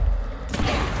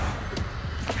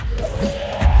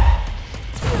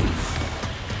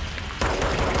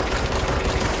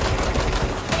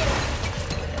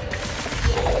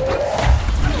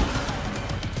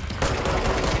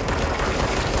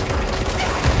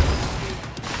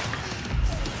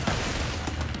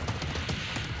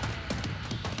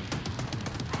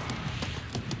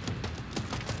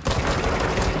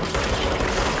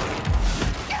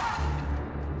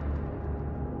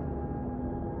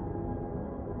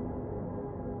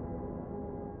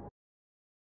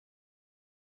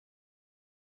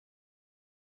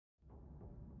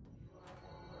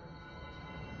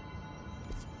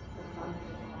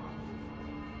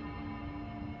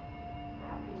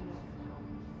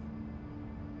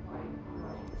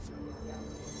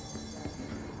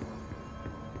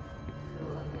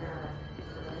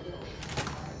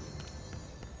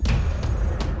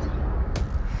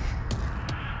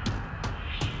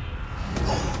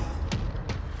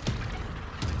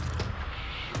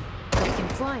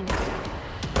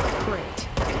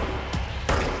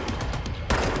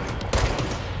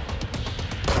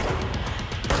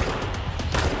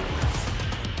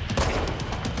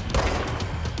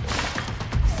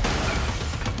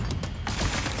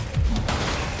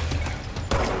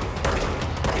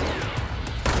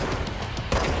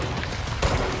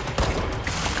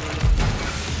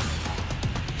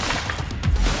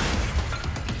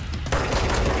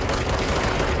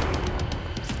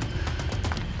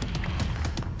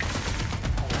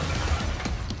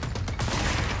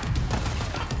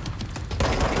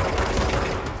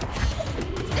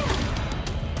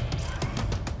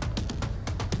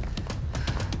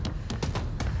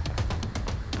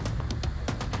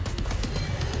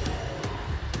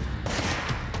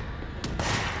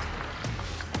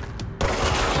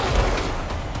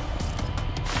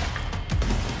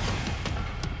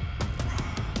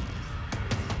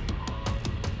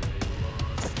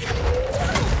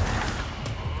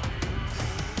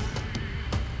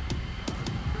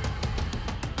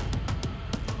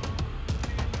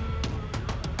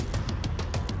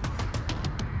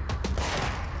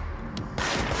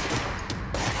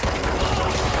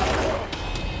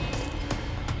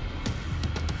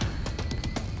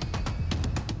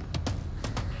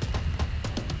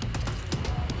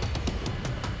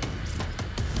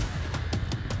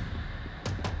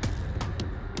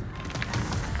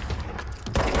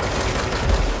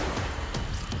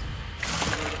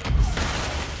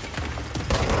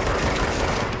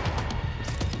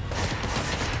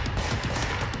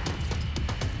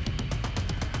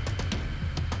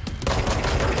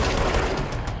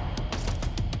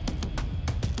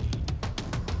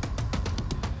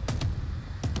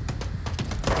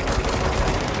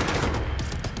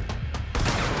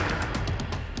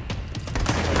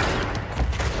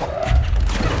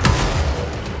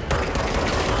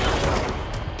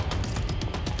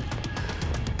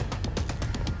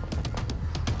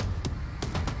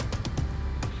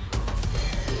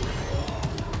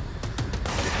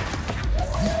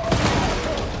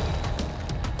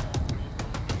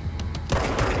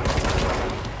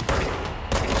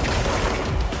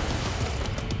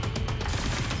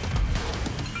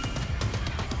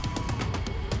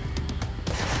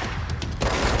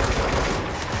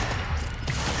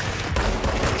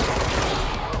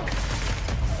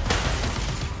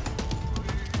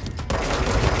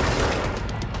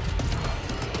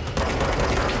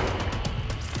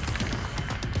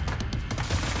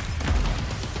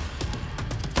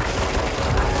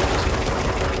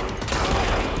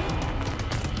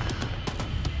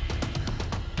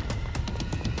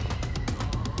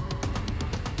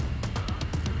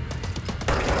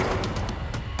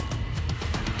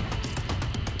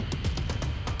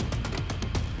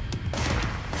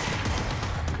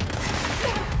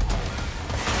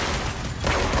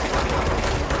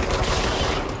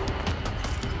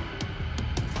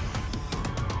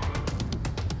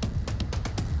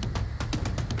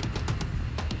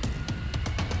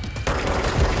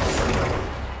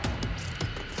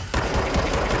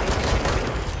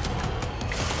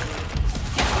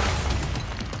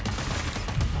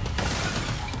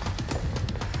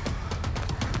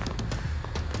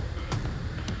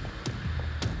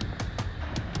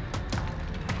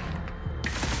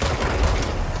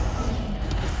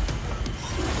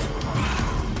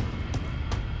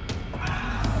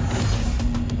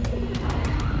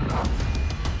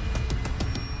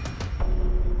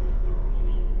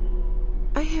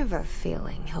 have a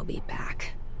feeling he'll be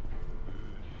back.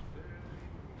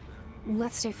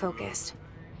 Let's stay focused.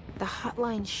 The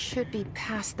hotline should be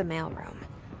past the mailroom.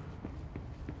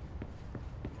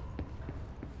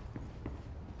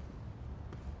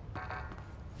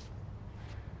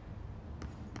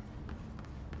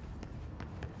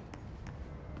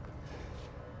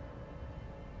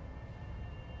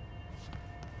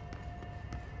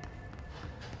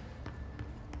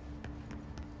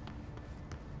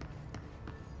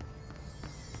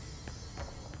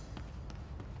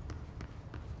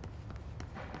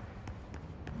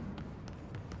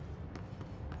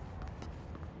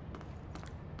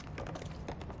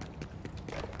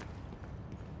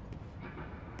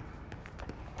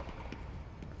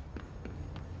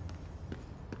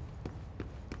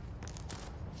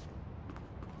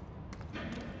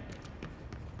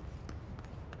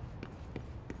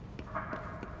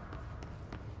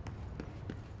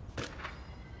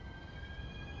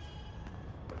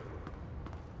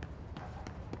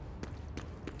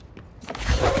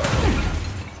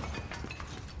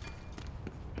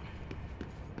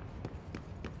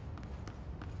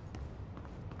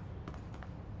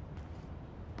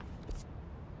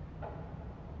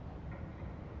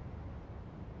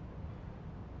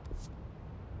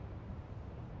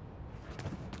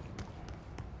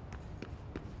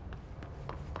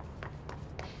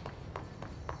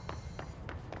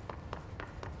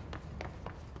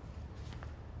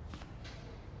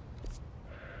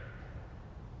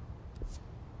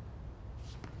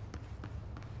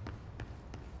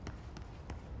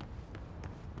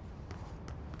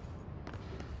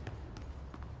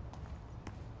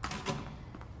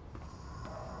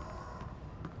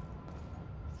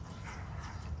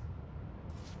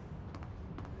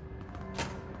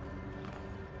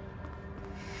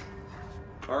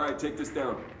 All right, take this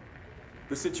down.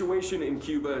 The situation in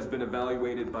Cuba has been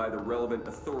evaluated by the relevant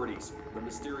authorities. The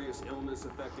mysterious illness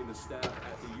affecting the staff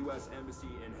at the U.S. Embassy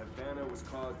in Havana was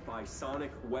caused by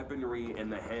sonic weaponry in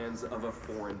the hands of a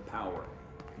foreign power.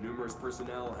 Numerous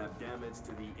personnel have damage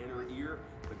to the inner ear,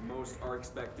 but most are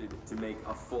expected to make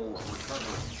a full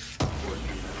recovery. Of course,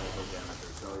 the men also damage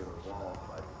their cellular wall,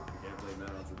 but you can't blame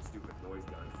that on some stupid noise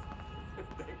gun.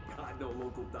 Thank God no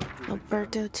local doctor.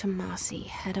 Alberto Tomasi,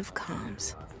 head of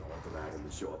comms.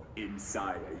 Show up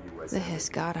inside a US. The hiss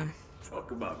got him.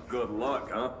 Talk about good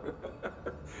luck, huh?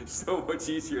 So much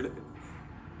easier to...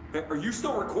 Hey, are you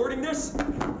still recording this?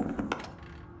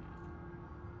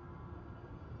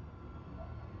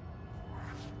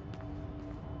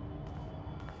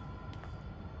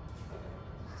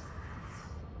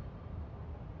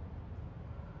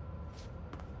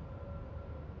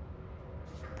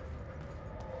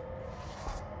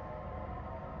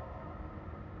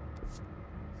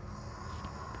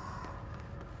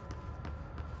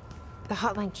 The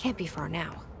hotline can't be far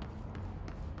now.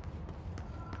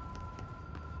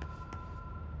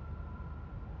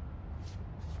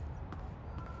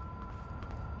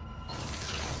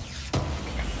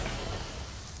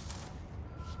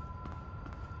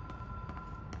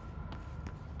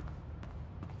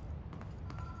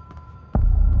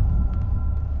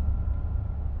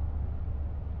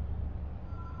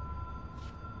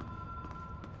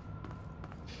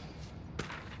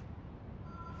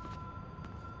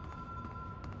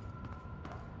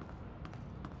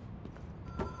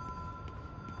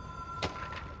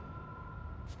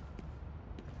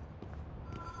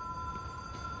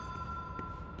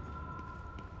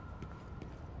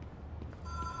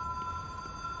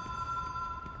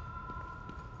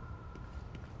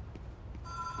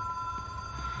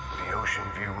 Ocean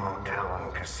View Motel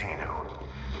and Casino.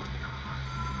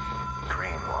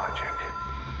 Dream Logic.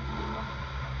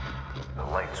 The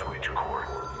light switch cord.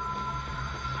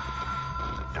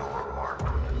 The door marked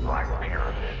with the Black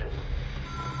Pyramid.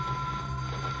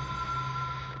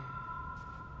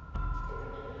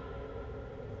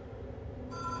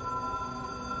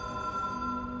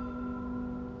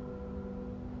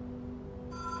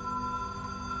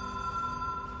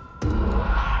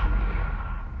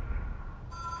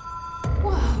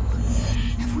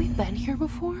 Been here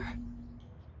before?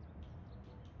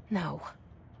 No.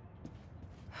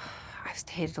 I've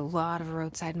stayed at a lot of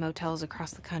roadside motels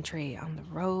across the country, on the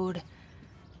road,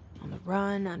 on the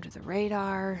run, under the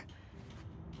radar.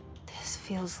 This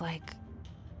feels like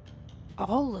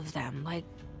all of them, like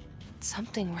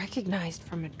something recognized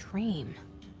from a dream.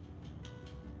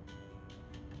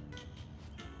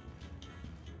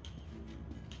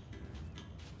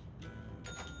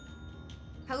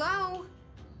 Hello?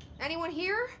 Anyone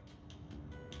here?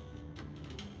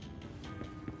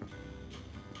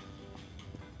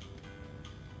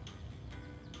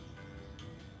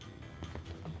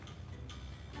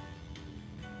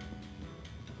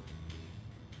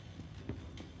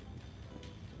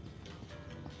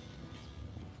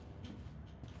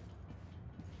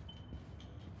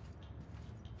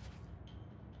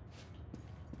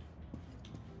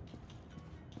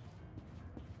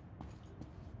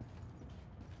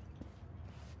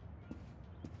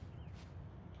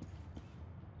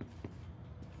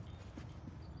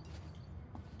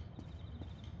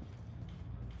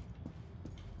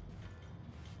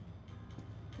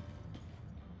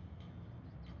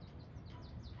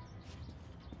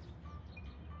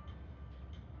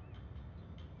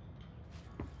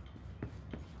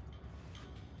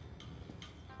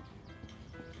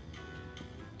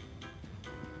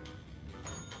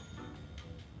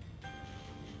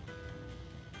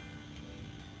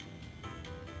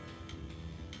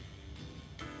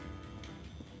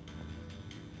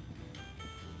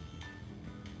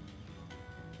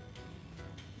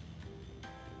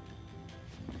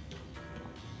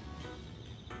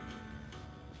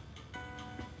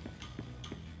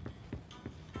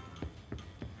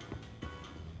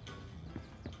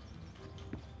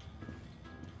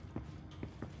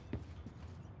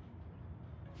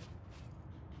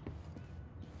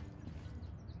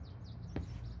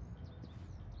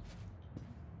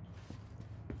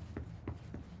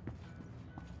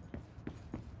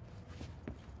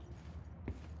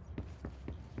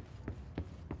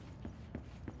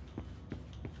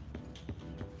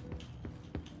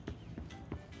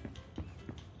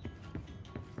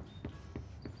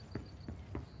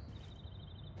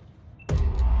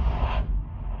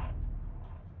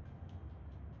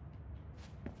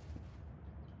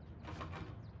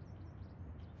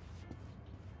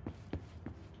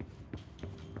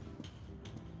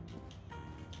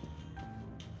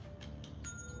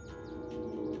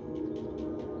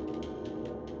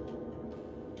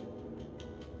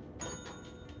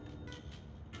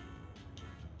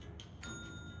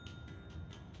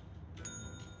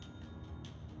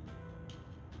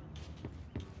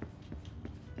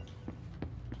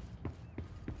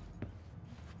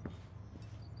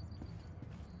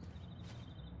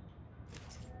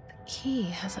 key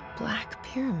has a black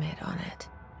pyramid on it.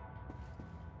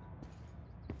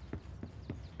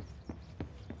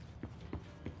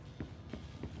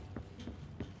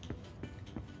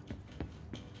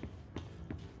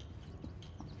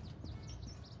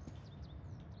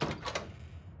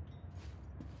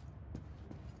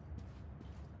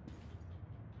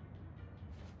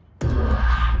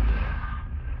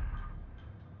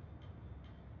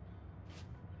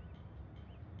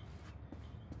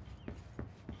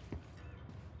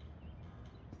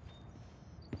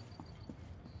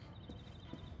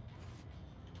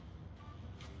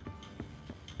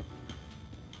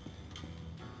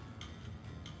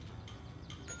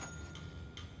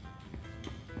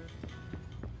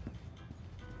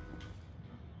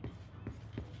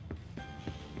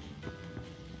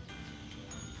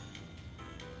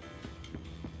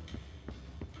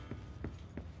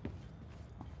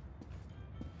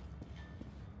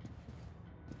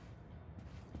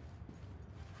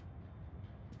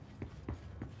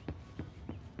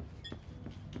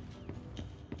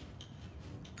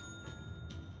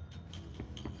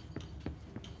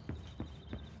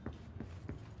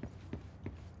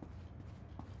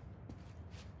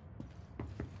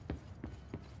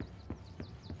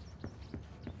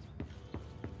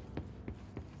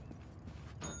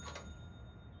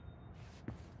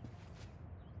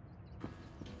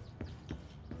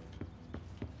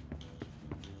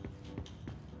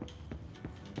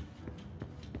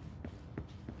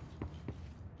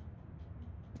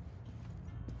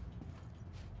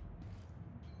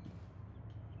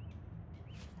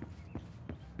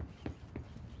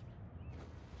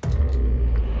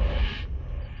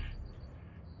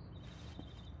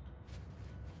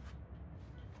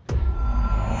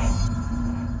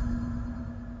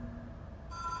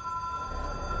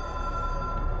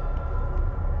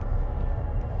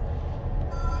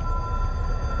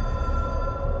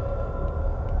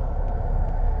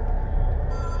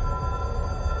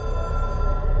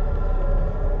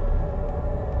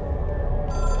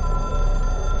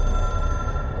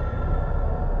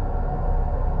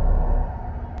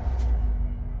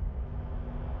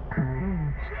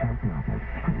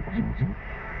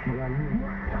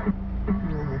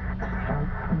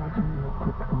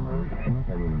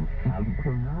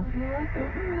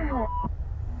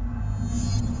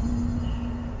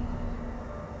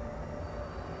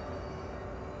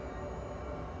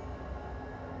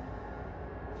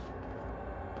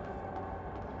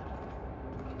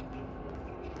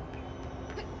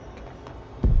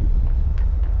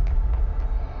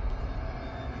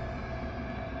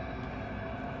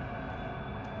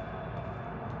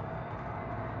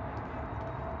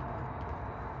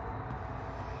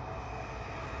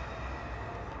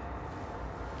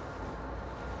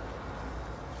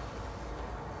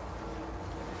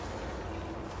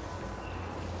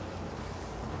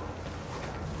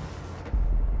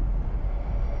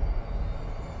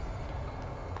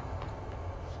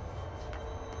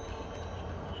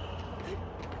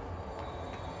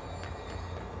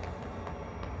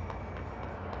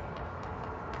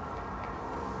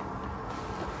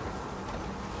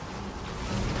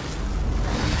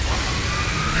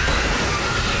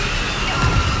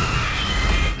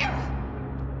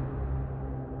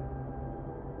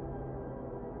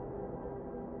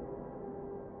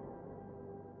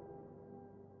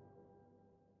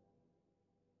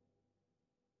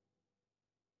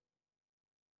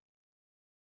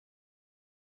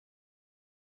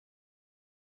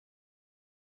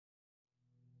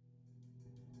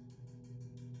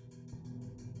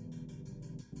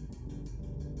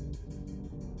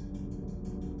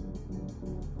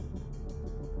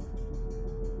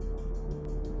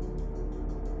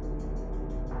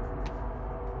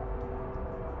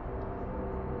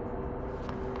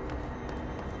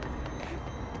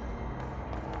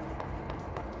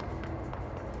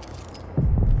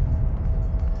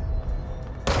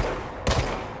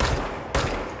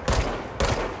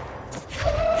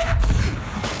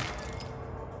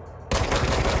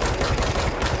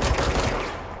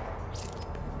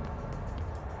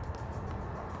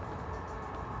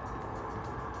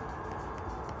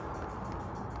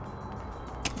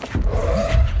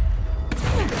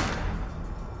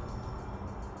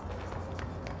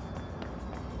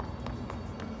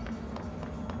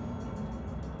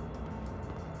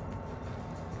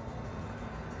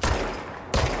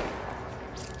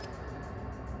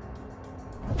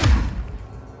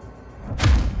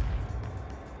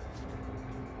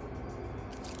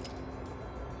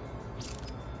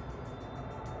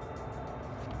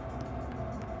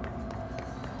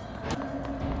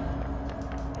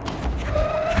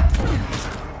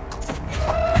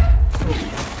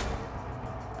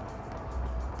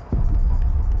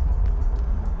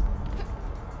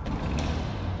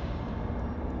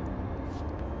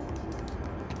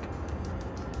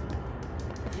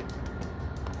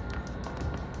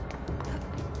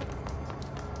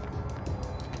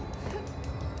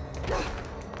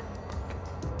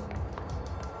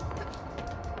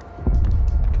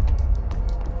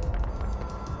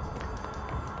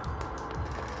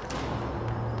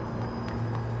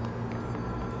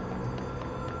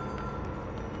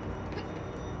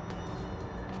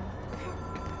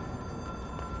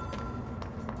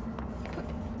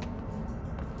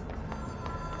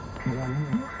 It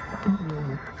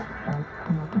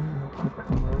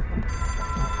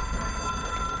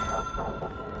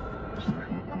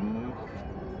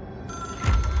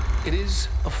is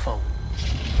a phone.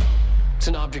 It's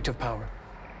an object of power.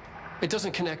 It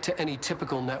doesn't connect to any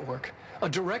typical network. A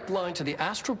direct line to the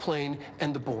astral plane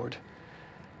and the board.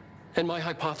 And my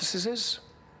hypothesis is,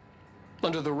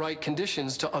 under the right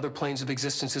conditions, to other planes of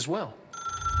existence as well.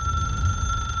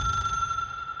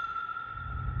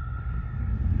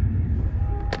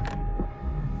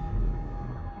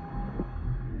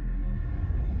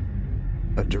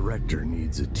 A director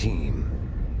needs a team.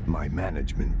 My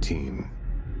management team.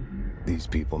 These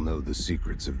people know the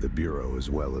secrets of the Bureau as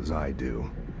well as I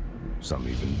do. Some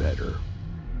even better.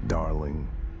 Darling,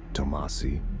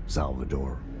 Tomasi,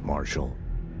 Salvador, Marshall.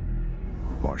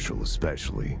 Marshall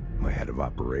especially, my head of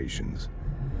operations.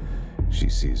 She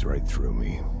sees right through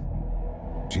me.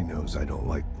 She knows I don't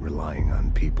like relying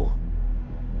on people.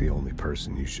 The only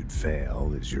person you should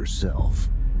fail is yourself.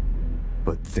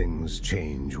 But things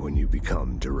change when you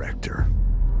become director.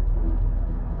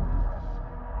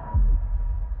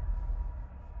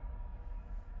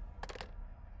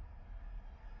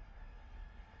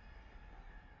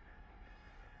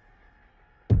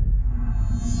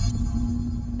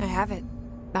 I have it.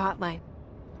 The hotline.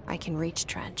 I can reach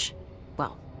Trench.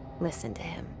 Well, listen to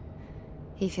him.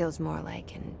 He feels more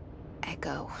like an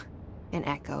echo. An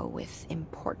echo with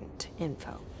important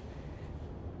info.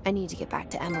 I need to get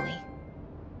back to Emily.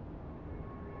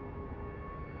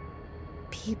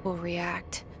 People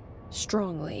react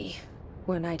strongly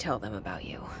when I tell them about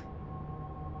you.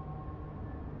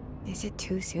 Is it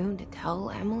too soon to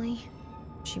tell Emily?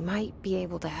 She might be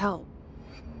able to help,